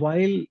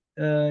 while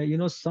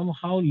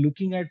somehow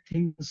looking at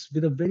things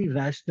with a very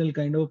rational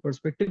kind of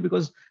perspective,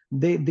 because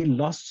they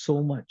lost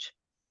so much.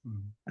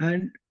 Mm.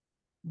 And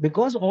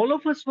because all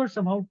of us were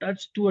somehow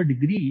touched to a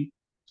degree,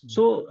 Mm.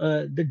 so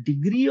the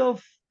degree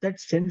of that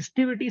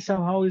sensitivity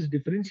somehow is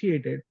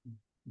differentiated.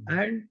 Mm.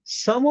 And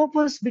some of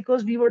us,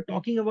 because we were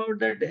talking about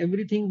that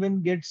everything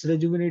when gets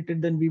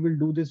rejuvenated, then we will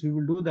do this, we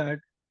will do that.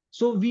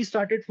 So we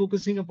started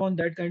focusing upon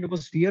that kind of a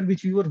sphere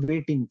which we were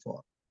waiting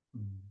for.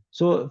 Mm.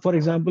 So, for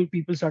example,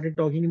 people started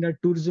talking that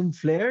tourism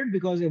flared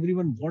because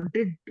everyone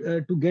wanted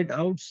to get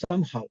out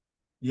somehow.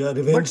 Yeah, But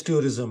revenge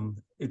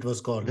tourism, it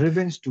was called.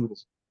 revenge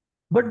tourism.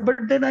 But Mm.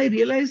 but then I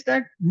realized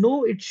that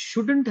no, it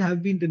shouldn't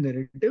have been the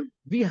narrative.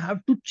 We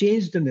have to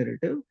change the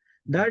narrative.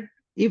 That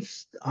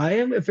if I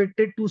am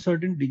affected to a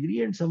certain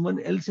degree and someone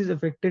else is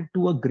affected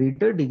to a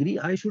greater degree,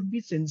 I should be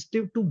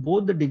sensitive to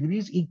both the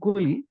degrees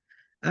equally.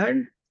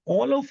 And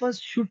all of us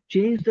should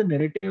change the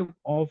narrative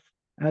of,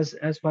 as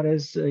far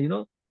as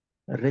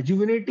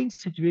rejuvenating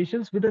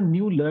situations with a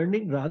new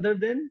learning rather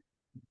than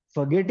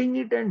forgetting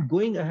it and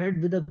going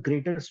ahead with a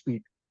greater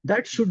speed.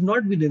 That should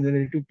not be the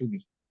narrative to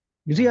me.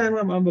 You see,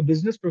 I'm a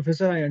business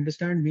professor. I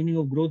understand meaning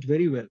of growth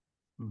very well,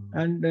 mm,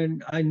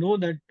 and I know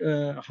that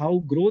how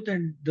growth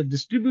and the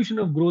distribution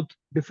of growth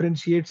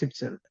differentiates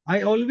itself.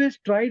 I always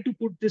try to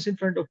put this in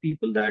front of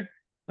people that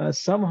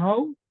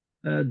somehow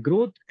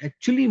growth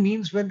actually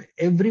means when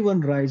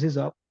everyone rises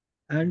up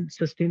and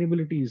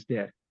sustainability is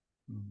there.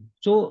 mm,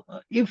 So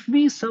if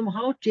we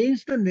somehow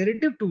change the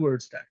narrative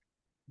towards that,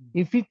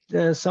 if we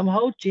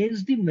somehow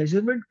change the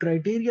measurement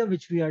criteria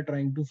which we are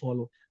trying to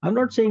follow. I'm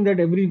not saying that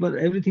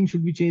everything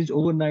should be changed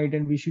overnight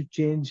and we should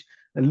change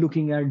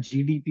looking at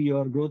GDP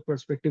or growth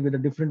perspective with a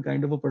different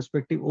kind of a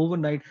perspective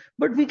overnight,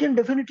 but we can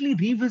definitely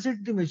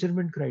revisit the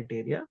measurement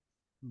criteria.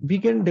 mm, We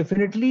can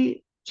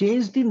definitely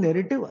change the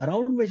narrative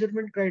around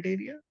measurement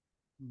criteria.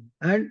 mm,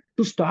 And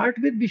to start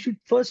with, we should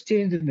first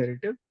change the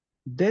narrative,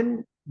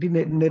 then the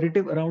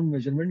narrative around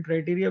measurement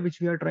criteria which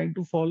we are trying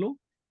to follow,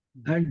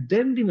 mm, and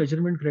then the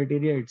measurement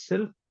criteria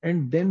itself,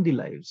 and then the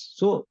lives.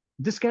 So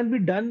this can be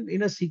done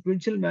in a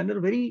sequential manner,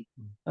 very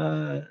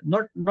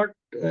not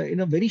in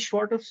a very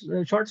short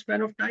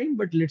span of time,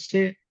 but let's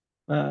say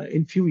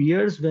in few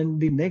years when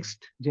the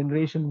next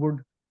generation would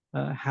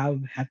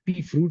have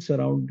happy fruits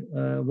around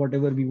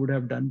whatever we would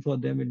have done for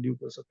them in due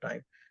course of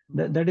time.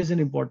 mm, That is an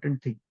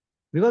important thing,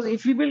 because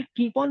if we will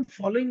keep on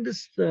following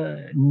this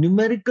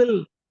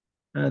numerical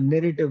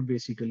narrative,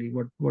 basically,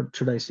 what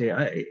should I say,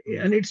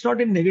 mm, and it's not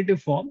in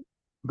negative form.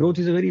 Growth mm,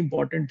 is a very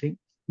important thing,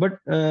 but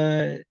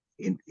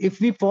if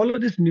we follow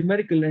this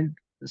numerical and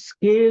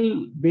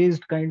scale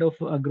based kind of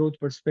a growth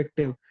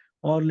perspective,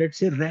 or let's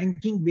say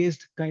ranking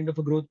based kind of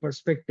a growth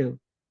perspective,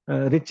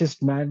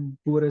 richest man,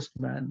 poorest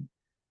man,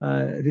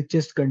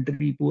 richest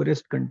country,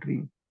 poorest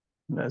country,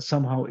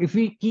 somehow if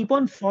we keep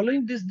on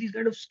following these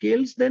kind of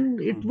scales, then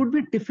it mm, would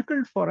be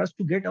difficult for us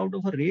to get out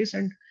of a race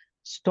and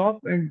stop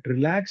and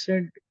relax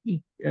and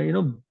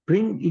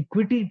bring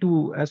equity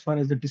to as far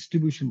as the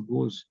distribution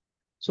goes.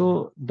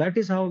 mm. So that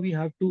is how we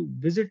have to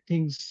visit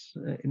things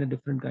in a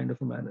different kind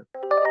of a manner.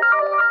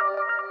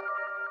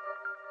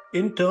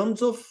 In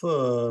terms of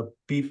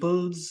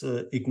people's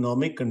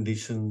economic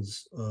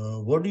conditions,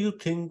 what do you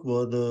think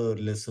were the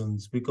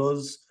lessons?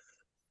 Because,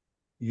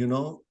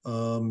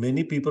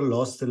 many people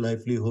lost their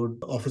livelihood,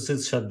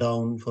 offices shut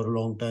down for a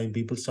long time,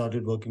 people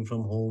started working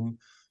from home,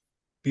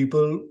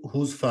 people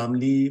whose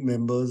family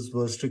members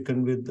were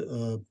stricken with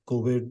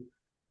COVID,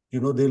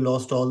 they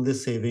lost all their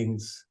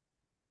savings.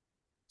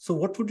 So,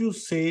 what would you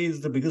say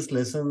is the biggest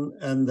lesson,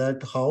 and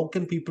that how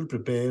can people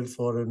prepare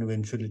for an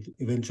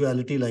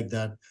eventuality like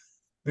that?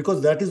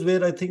 Because that is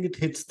where I think it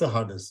hits the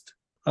hardest.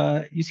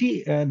 You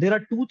see, there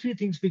are two, three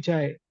things which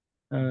I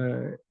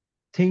uh,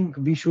 think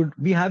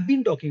we have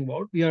been talking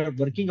about. We are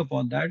working Mm,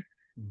 upon that.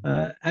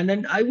 mm, And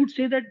then I would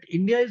say that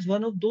India is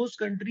one of those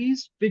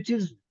countries which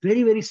is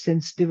very, very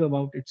sensitive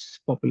about its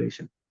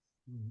population.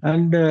 mm,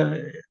 And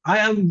I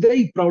am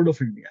very proud of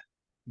India.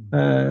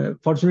 mm,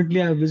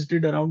 Fortunately, I have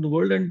visited around the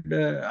world, and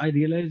I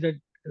realized that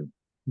uh,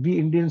 we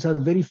Indians are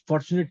very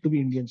fortunate to be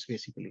Indians,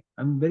 basically.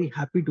 I'm very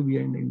happy to be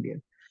an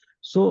Indian.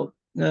 So,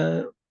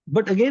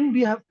 but again,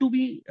 we have to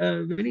be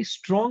very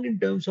strong in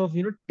terms of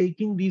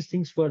taking these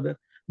things further,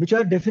 which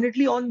are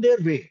definitely on their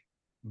way.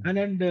 mm,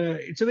 And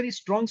it's a very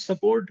strong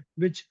support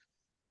which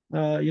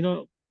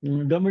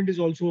government is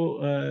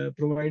also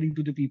providing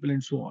to the people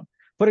and so on.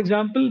 For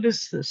example,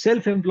 this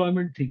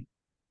self-employment thing,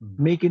 mm,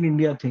 make in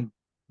India thing,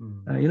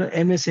 mm,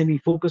 MSME,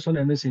 focus on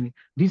MSME.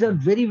 These are mm,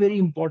 very, very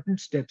important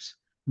steps,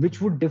 which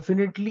mm, would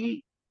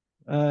definitely,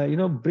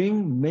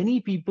 bring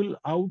many people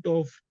out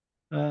of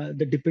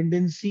the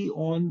dependency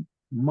on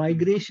mm,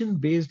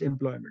 migration-based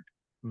employment.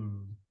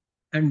 mm,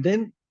 And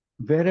then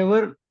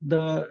wherever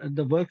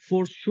the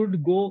workforce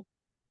should go,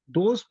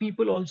 those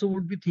people also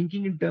would be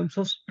thinking in terms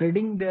of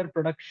spreading their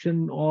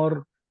production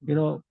or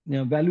mm,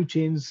 value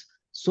chains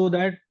so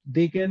that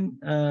they can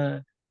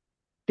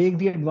take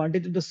the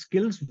advantage of the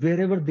skills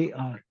wherever they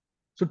are.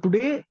 So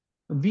today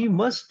we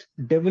must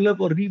develop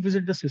or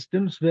revisit the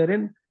systems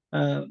wherein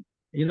uh,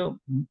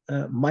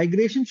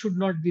 migration should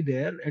not be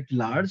there at mm,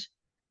 large,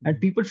 and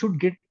mm, people should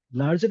get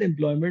larger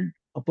employment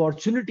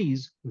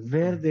opportunities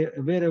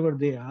mm. wherever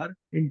they are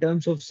in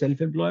terms of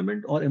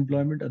self-employment or Mm.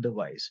 employment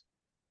otherwise.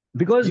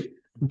 Because Ye-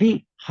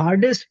 the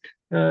hardest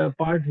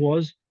part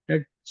was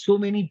that so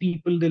many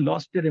people they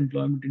lost their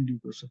employment in due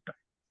course of time.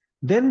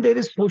 Then there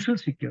is social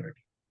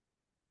security.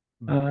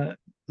 mm, uh,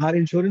 our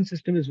insurance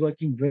system is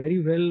working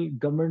very well.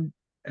 Government,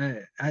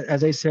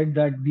 as I said,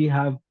 that we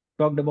have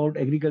talked about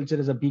agriculture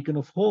as a beacon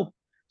of hope.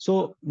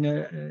 So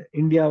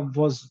India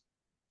was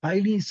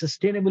highly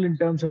sustainable in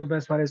terms of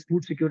as far as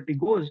food security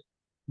goes.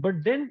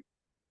 But then,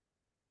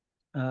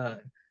 uh,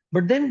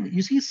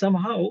 you see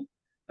somehow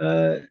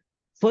uh,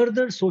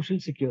 further social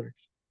security.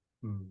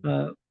 mm,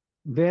 Uh,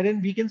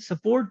 wherein we can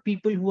support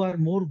people who are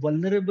more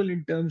vulnerable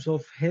in terms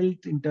of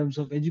health, in terms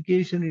of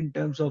education, in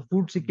terms of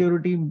food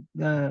security,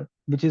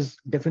 which is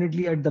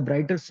definitely at the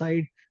brighter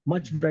side,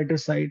 much brighter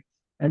side.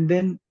 And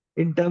then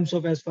in terms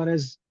of, as far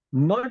as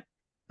not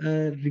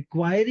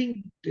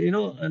requiring,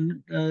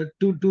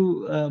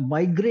 to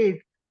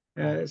migrate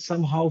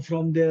somehow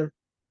from their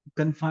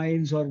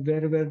confines, or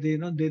wherever they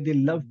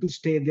love to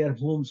stay, their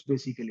homes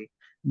basically,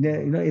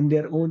 in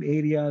their own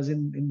areas,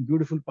 in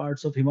beautiful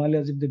parts of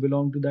Himalayas, if they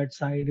belong to that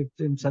side, if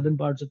in southern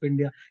parts of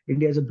India.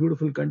 India is a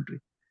beautiful country.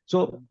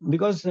 So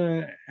because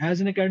as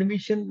an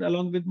academician,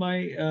 along with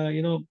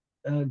my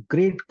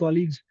great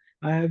colleagues,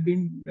 I have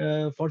been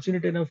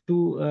fortunate enough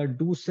to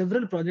do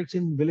several projects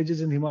in villages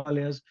in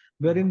Himalayas,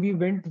 wherein we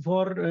went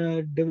for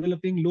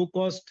developing low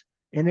cost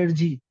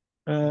energy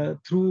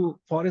through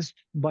forest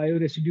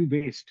bioresidue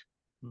waste.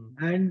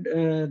 And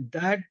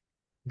that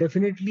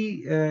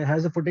definitely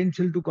has a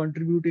potential to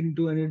contribute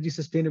into energy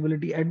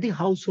sustainability at the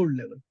household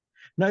level.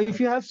 Now, if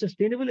you have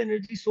sustainable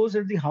energy source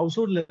at the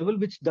household level,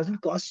 which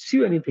doesn't cost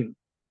you anything,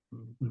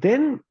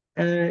 then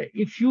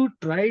if you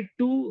try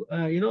to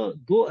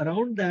go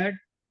around that,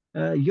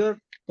 your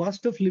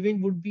cost of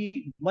living would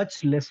be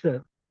much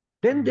lesser.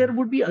 Then there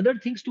would be other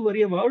things to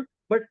worry about,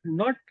 but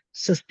not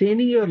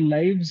sustaining your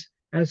lives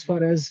as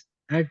far as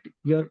at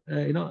your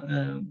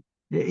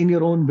in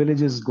your own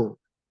villages go.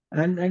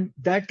 And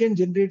that can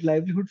generate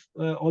livelihood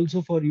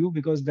also for you,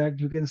 because that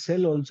you can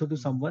sell also to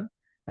someone,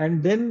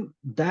 and then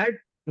that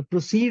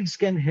proceeds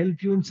can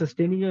help you in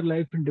sustaining your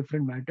life in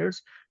different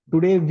matters.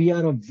 Today we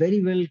are a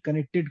very well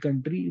connected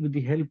country with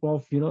the help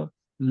of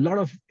lot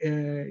of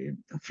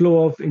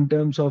flow of, in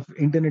terms of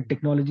internet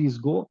technologies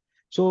go.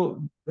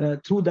 So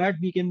through that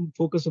we can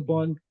focus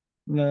upon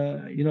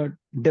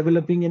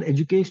developing an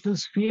educational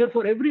sphere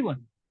for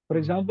everyone. For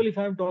example, if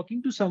I am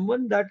talking to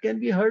someone, that can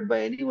be heard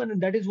by anyone,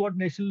 and that is what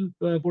National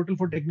Portal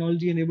for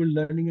Technology Enabled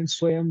Learning and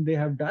SWAYAM they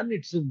have done.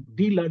 It's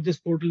the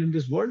largest portal in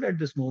this world at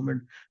this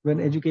moment, when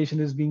education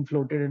is being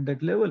floated at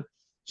that level.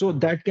 So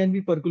that can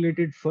be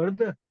percolated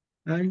further.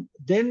 And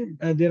then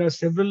there are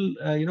several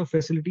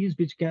facilities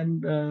which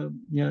can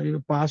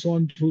pass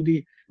on through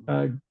the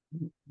uh,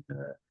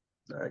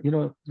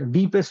 the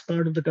deepest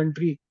part of the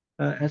country,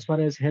 as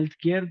far as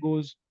healthcare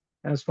goes,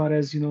 as far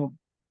as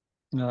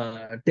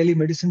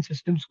telemedicine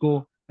systems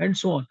go, and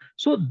so on.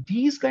 So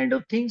these kind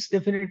of things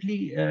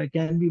definitely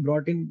can be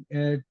brought in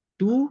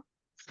to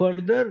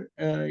further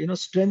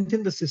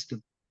strengthen the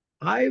system.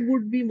 I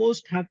would be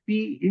most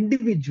happy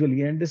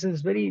individually, and this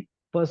is very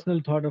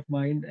personal thought of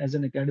mine as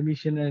an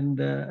academician,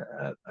 and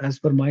as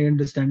per my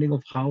understanding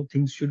of how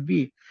things should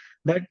be,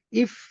 that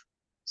if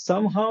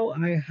somehow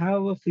I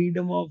have a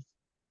freedom of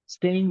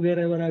staying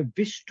wherever I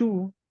wish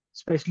to,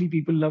 especially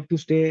people love to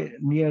stay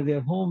near their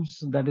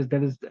homes. That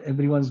is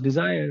everyone's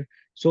desire.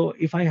 So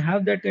if I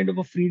have that kind of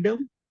a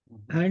freedom,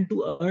 and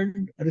to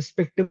earn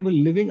respectable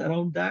living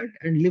around that,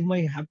 and live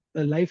my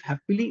life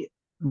happily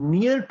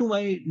near to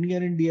my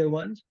near and dear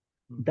ones,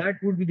 that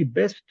would be the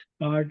best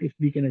part if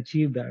we can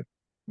achieve that.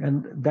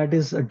 And that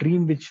is a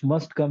dream which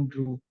must come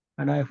true,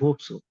 and I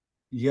hope so.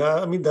 Yeah,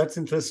 I mean, that's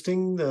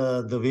interesting,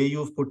 the way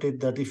you've put it,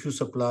 that if you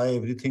supply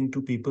everything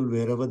to people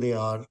wherever they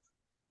are,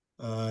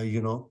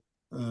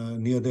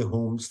 near their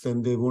homes,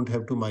 then they won't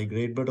have to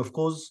migrate. But of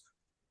course,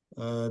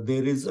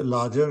 there is a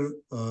larger,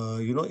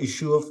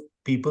 issue of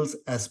people's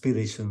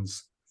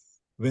aspirations.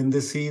 When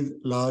they see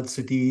large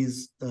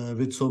cities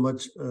with so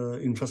much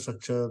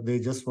infrastructure, they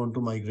just want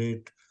to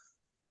migrate.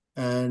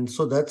 And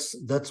so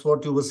that's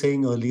what you were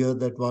saying earlier,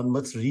 that one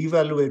must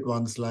reevaluate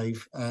one's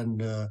life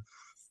and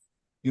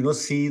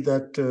see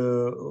that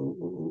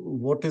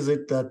what is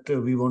it that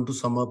we want to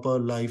sum up our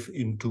life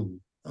into,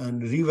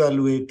 and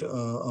reevaluate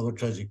our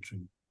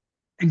trajectory.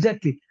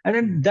 Exactly. And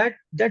Mm, then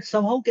that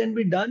somehow can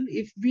be done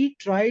if we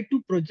try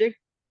to project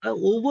an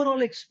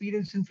overall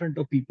experience in front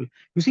of people.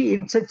 You see,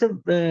 it's such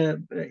a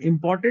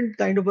important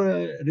kind of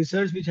a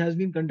research which has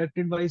been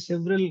conducted by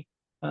several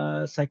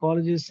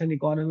psychologists and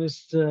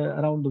economists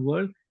around the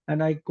world.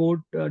 And I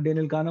quote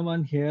Daniel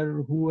Kahneman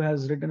here, who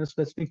has written a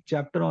specific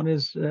chapter on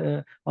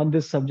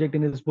this subject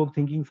in his book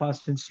Thinking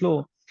Fast and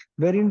Slow,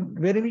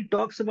 wherein he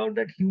talks about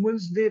that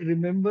humans, they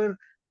remember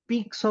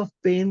peaks of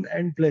pain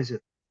and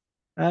pleasure,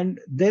 and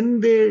then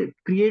they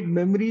create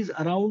memories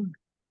around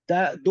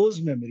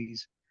those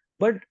memories.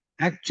 But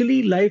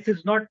actually life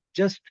is not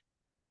just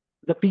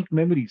the peak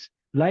memories.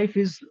 Life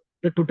is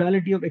the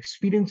totality of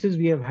experiences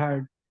we have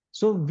had.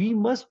 So we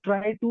must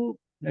try to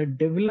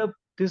develop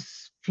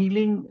this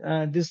feeling,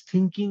 this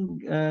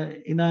thinking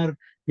in our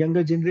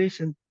younger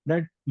generation,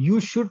 that you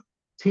should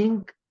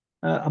think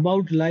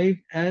about life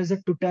as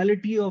a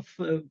totality of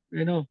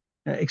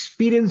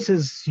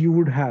experiences you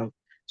would have.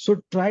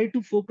 So try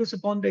to focus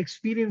upon the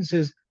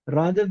experiences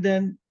rather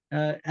than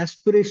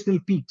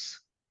aspirational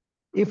peaks.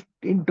 If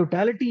in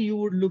totality you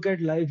would look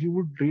at life, you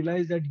would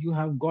realize that you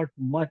have got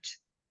much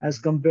as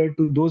compared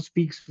to those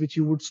peaks which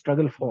you would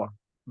struggle for.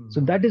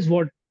 So mm, that is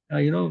what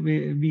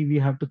we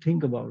have to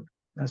think about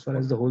as far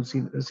as the whole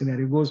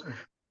scenario goes.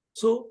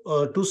 So,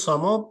 to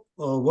sum up,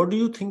 what do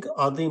you think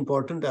are the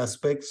important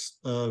aspects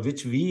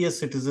which we as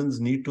citizens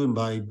need to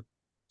imbibe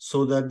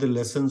so that the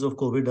lessons of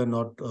COVID are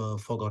not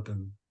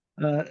forgotten?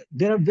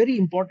 There are very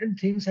important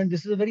things, and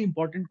this is a very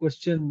important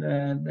question.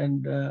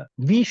 And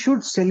we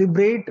should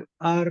celebrate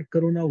our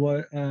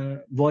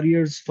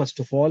warriors first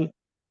of all,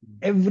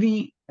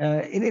 every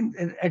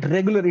at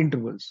regular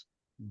intervals.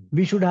 Mm,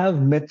 We should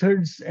have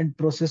methods and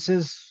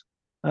processes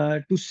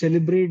to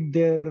celebrate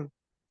their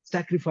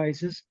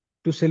sacrifices,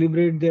 to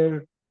celebrate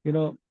their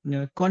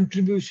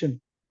contribution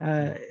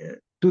uh,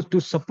 mm, to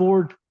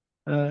support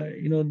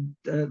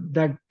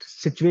that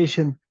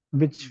situation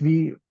which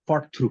we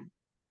fought through.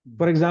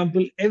 For mm,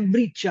 example,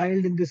 every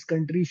child in this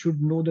country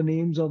should know the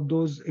names of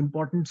those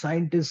important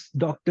scientists,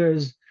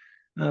 doctors,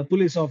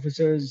 police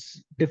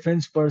officers,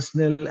 defense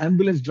personnel,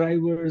 ambulance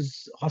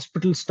drivers,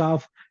 hospital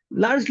staff,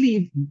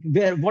 largely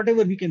where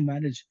whatever we can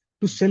manage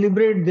to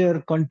celebrate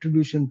their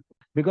contribution,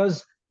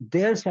 because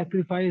their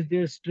sacrifice,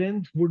 their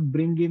strength would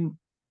bring in,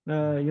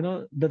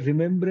 the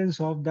remembrance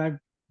of that.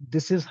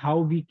 This is how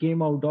we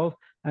came out of,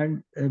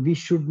 and we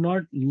should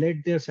not let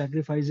their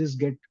sacrifices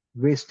get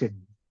wasted.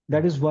 mm,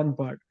 That is one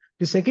part.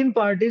 The second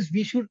part is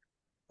we should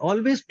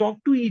always talk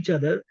to each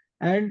other,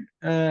 and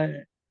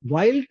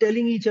while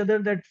telling each other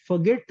that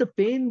forget the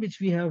pain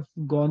which we have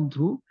gone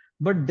through,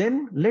 but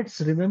then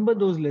let's remember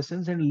those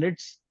lessons and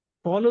let's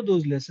follow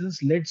those lessons.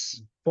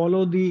 Let's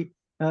follow the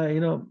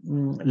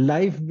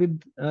life with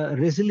a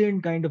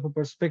resilient kind of a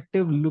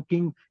perspective,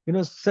 looking,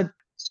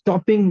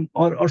 stopping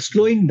or mm,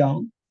 slowing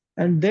down,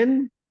 and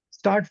then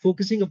start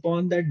focusing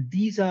upon that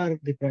these are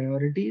the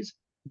priorities.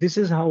 This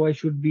is how I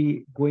should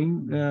be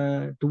going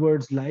mm,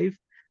 towards life,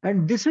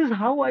 and this is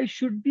how I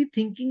should be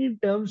thinking in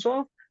terms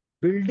of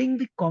building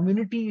the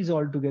communities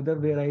altogether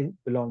where I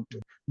belong to.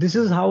 This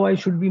is how I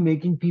should be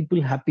making people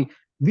happy.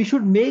 We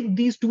should make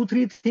these two,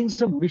 three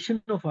things a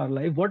mission of our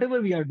life, whatever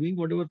we are doing,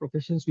 whatever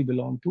professions we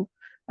belong to,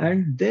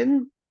 and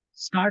then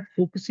start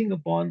focusing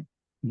upon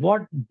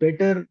what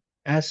better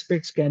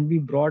aspects can be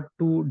brought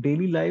to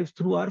daily lives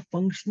through our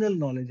functional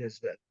knowledge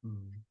as well. mm,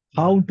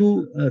 How mm,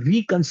 to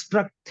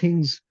reconstruct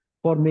things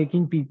for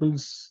making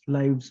people's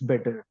lives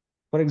better.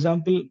 For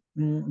example,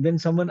 when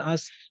someone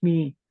asks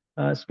me,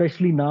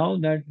 especially now,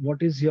 that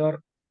what is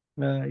your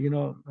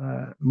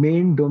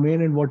main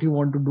domain and what you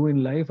want to do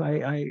in life,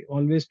 I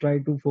always try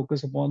to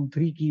focus upon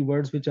three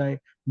keywords which I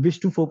wish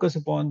to focus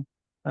upon.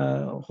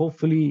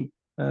 Hopefully,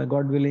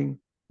 God willing,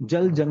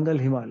 Jal, Jungle,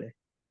 Himalaya.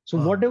 So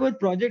ah, whatever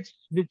projects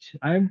which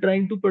I am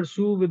trying to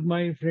pursue with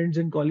my friends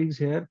and colleagues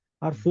here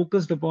are mm,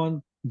 focused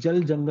upon Jal,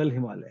 Jungle,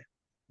 Himalaya,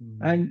 mm,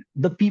 and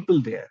the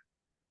people there.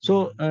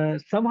 So mm,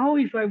 somehow,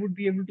 if I would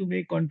be able to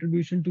make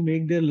contribution to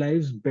make their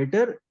lives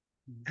better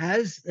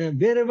as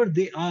wherever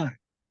they are,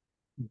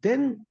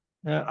 then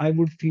I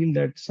would feel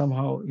that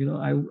somehow,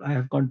 I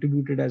have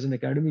contributed as an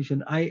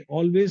academician. I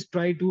always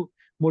try to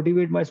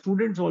motivate my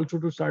students also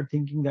to start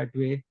thinking that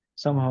way mm,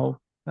 somehow,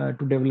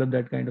 to develop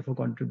that kind of a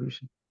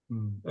contribution.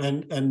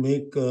 and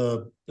make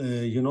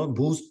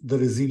boost the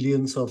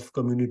resilience of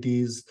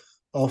communities,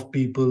 of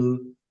people,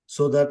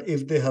 so that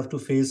if they have to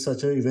face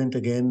such an event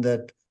again,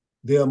 that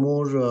they are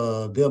more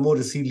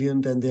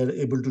resilient and they are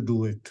able to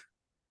do it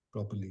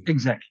properly.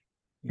 Exactly,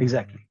 Yeah.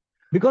 exactly.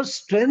 Because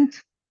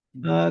strength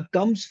Mm,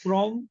 comes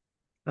from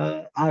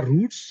our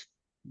roots,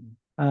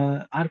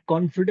 mm, our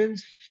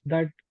confidence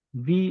that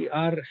we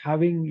are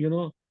having,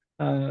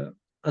 a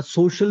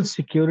social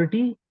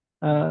security,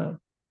 uh,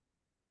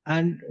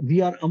 and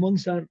we are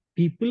amongst our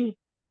people,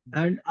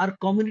 and our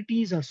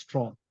communities are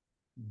strong.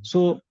 mm,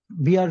 So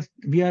we are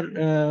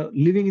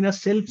living in a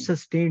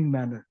self-sustained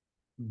manner.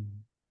 mm,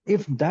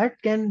 If that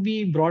can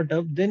be brought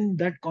up, then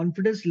that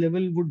confidence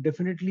level would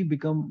definitely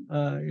become,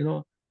 a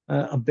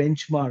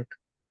benchmark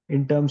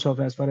in terms of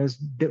as far as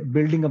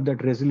building up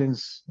that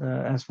resilience,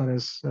 as far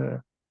as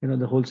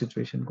the whole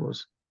situation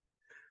goes.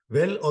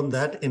 Well, on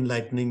that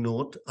enlightening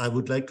note, I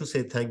would like to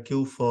say thank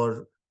you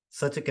for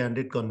such a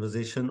candid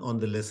conversation on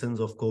the lessons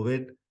of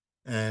COVID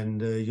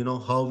and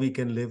how we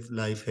can live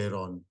life here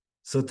on.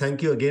 So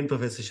thank you again,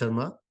 Professor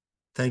Sharma.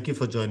 Thank you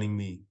for joining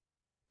me.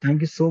 Thank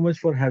you so much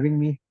for having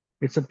me.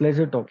 It's a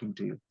pleasure talking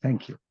to you.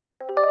 Thank you.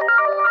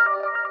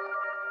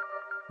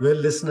 Well,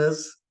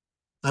 listeners,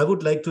 I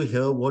would like to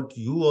hear what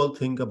you all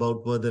think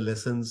about were the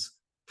lessons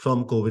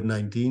from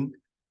COVID-19.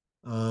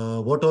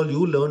 What all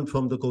you learned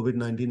from the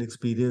COVID-19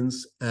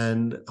 experience,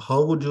 and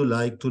how would you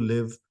like to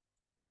live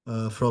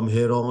from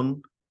here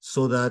on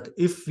so that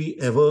if we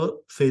ever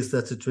face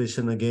that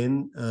situation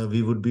again,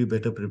 we would be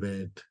better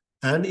prepared.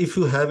 And if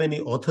you have any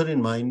author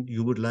in mind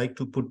you would like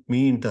to put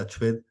me in touch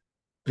with,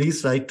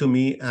 please write to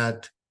me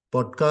at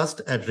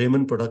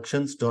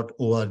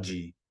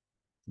podcast@raymondproductions.org.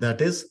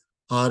 That is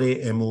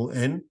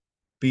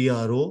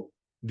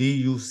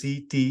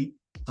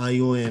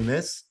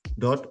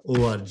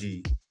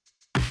RAMONPRODUCTIONS.org.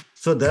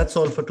 So that's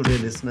all for today,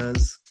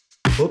 listeners.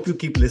 Hope you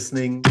keep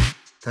listening.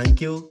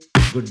 Thank you,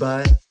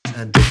 goodbye,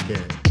 and take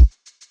care.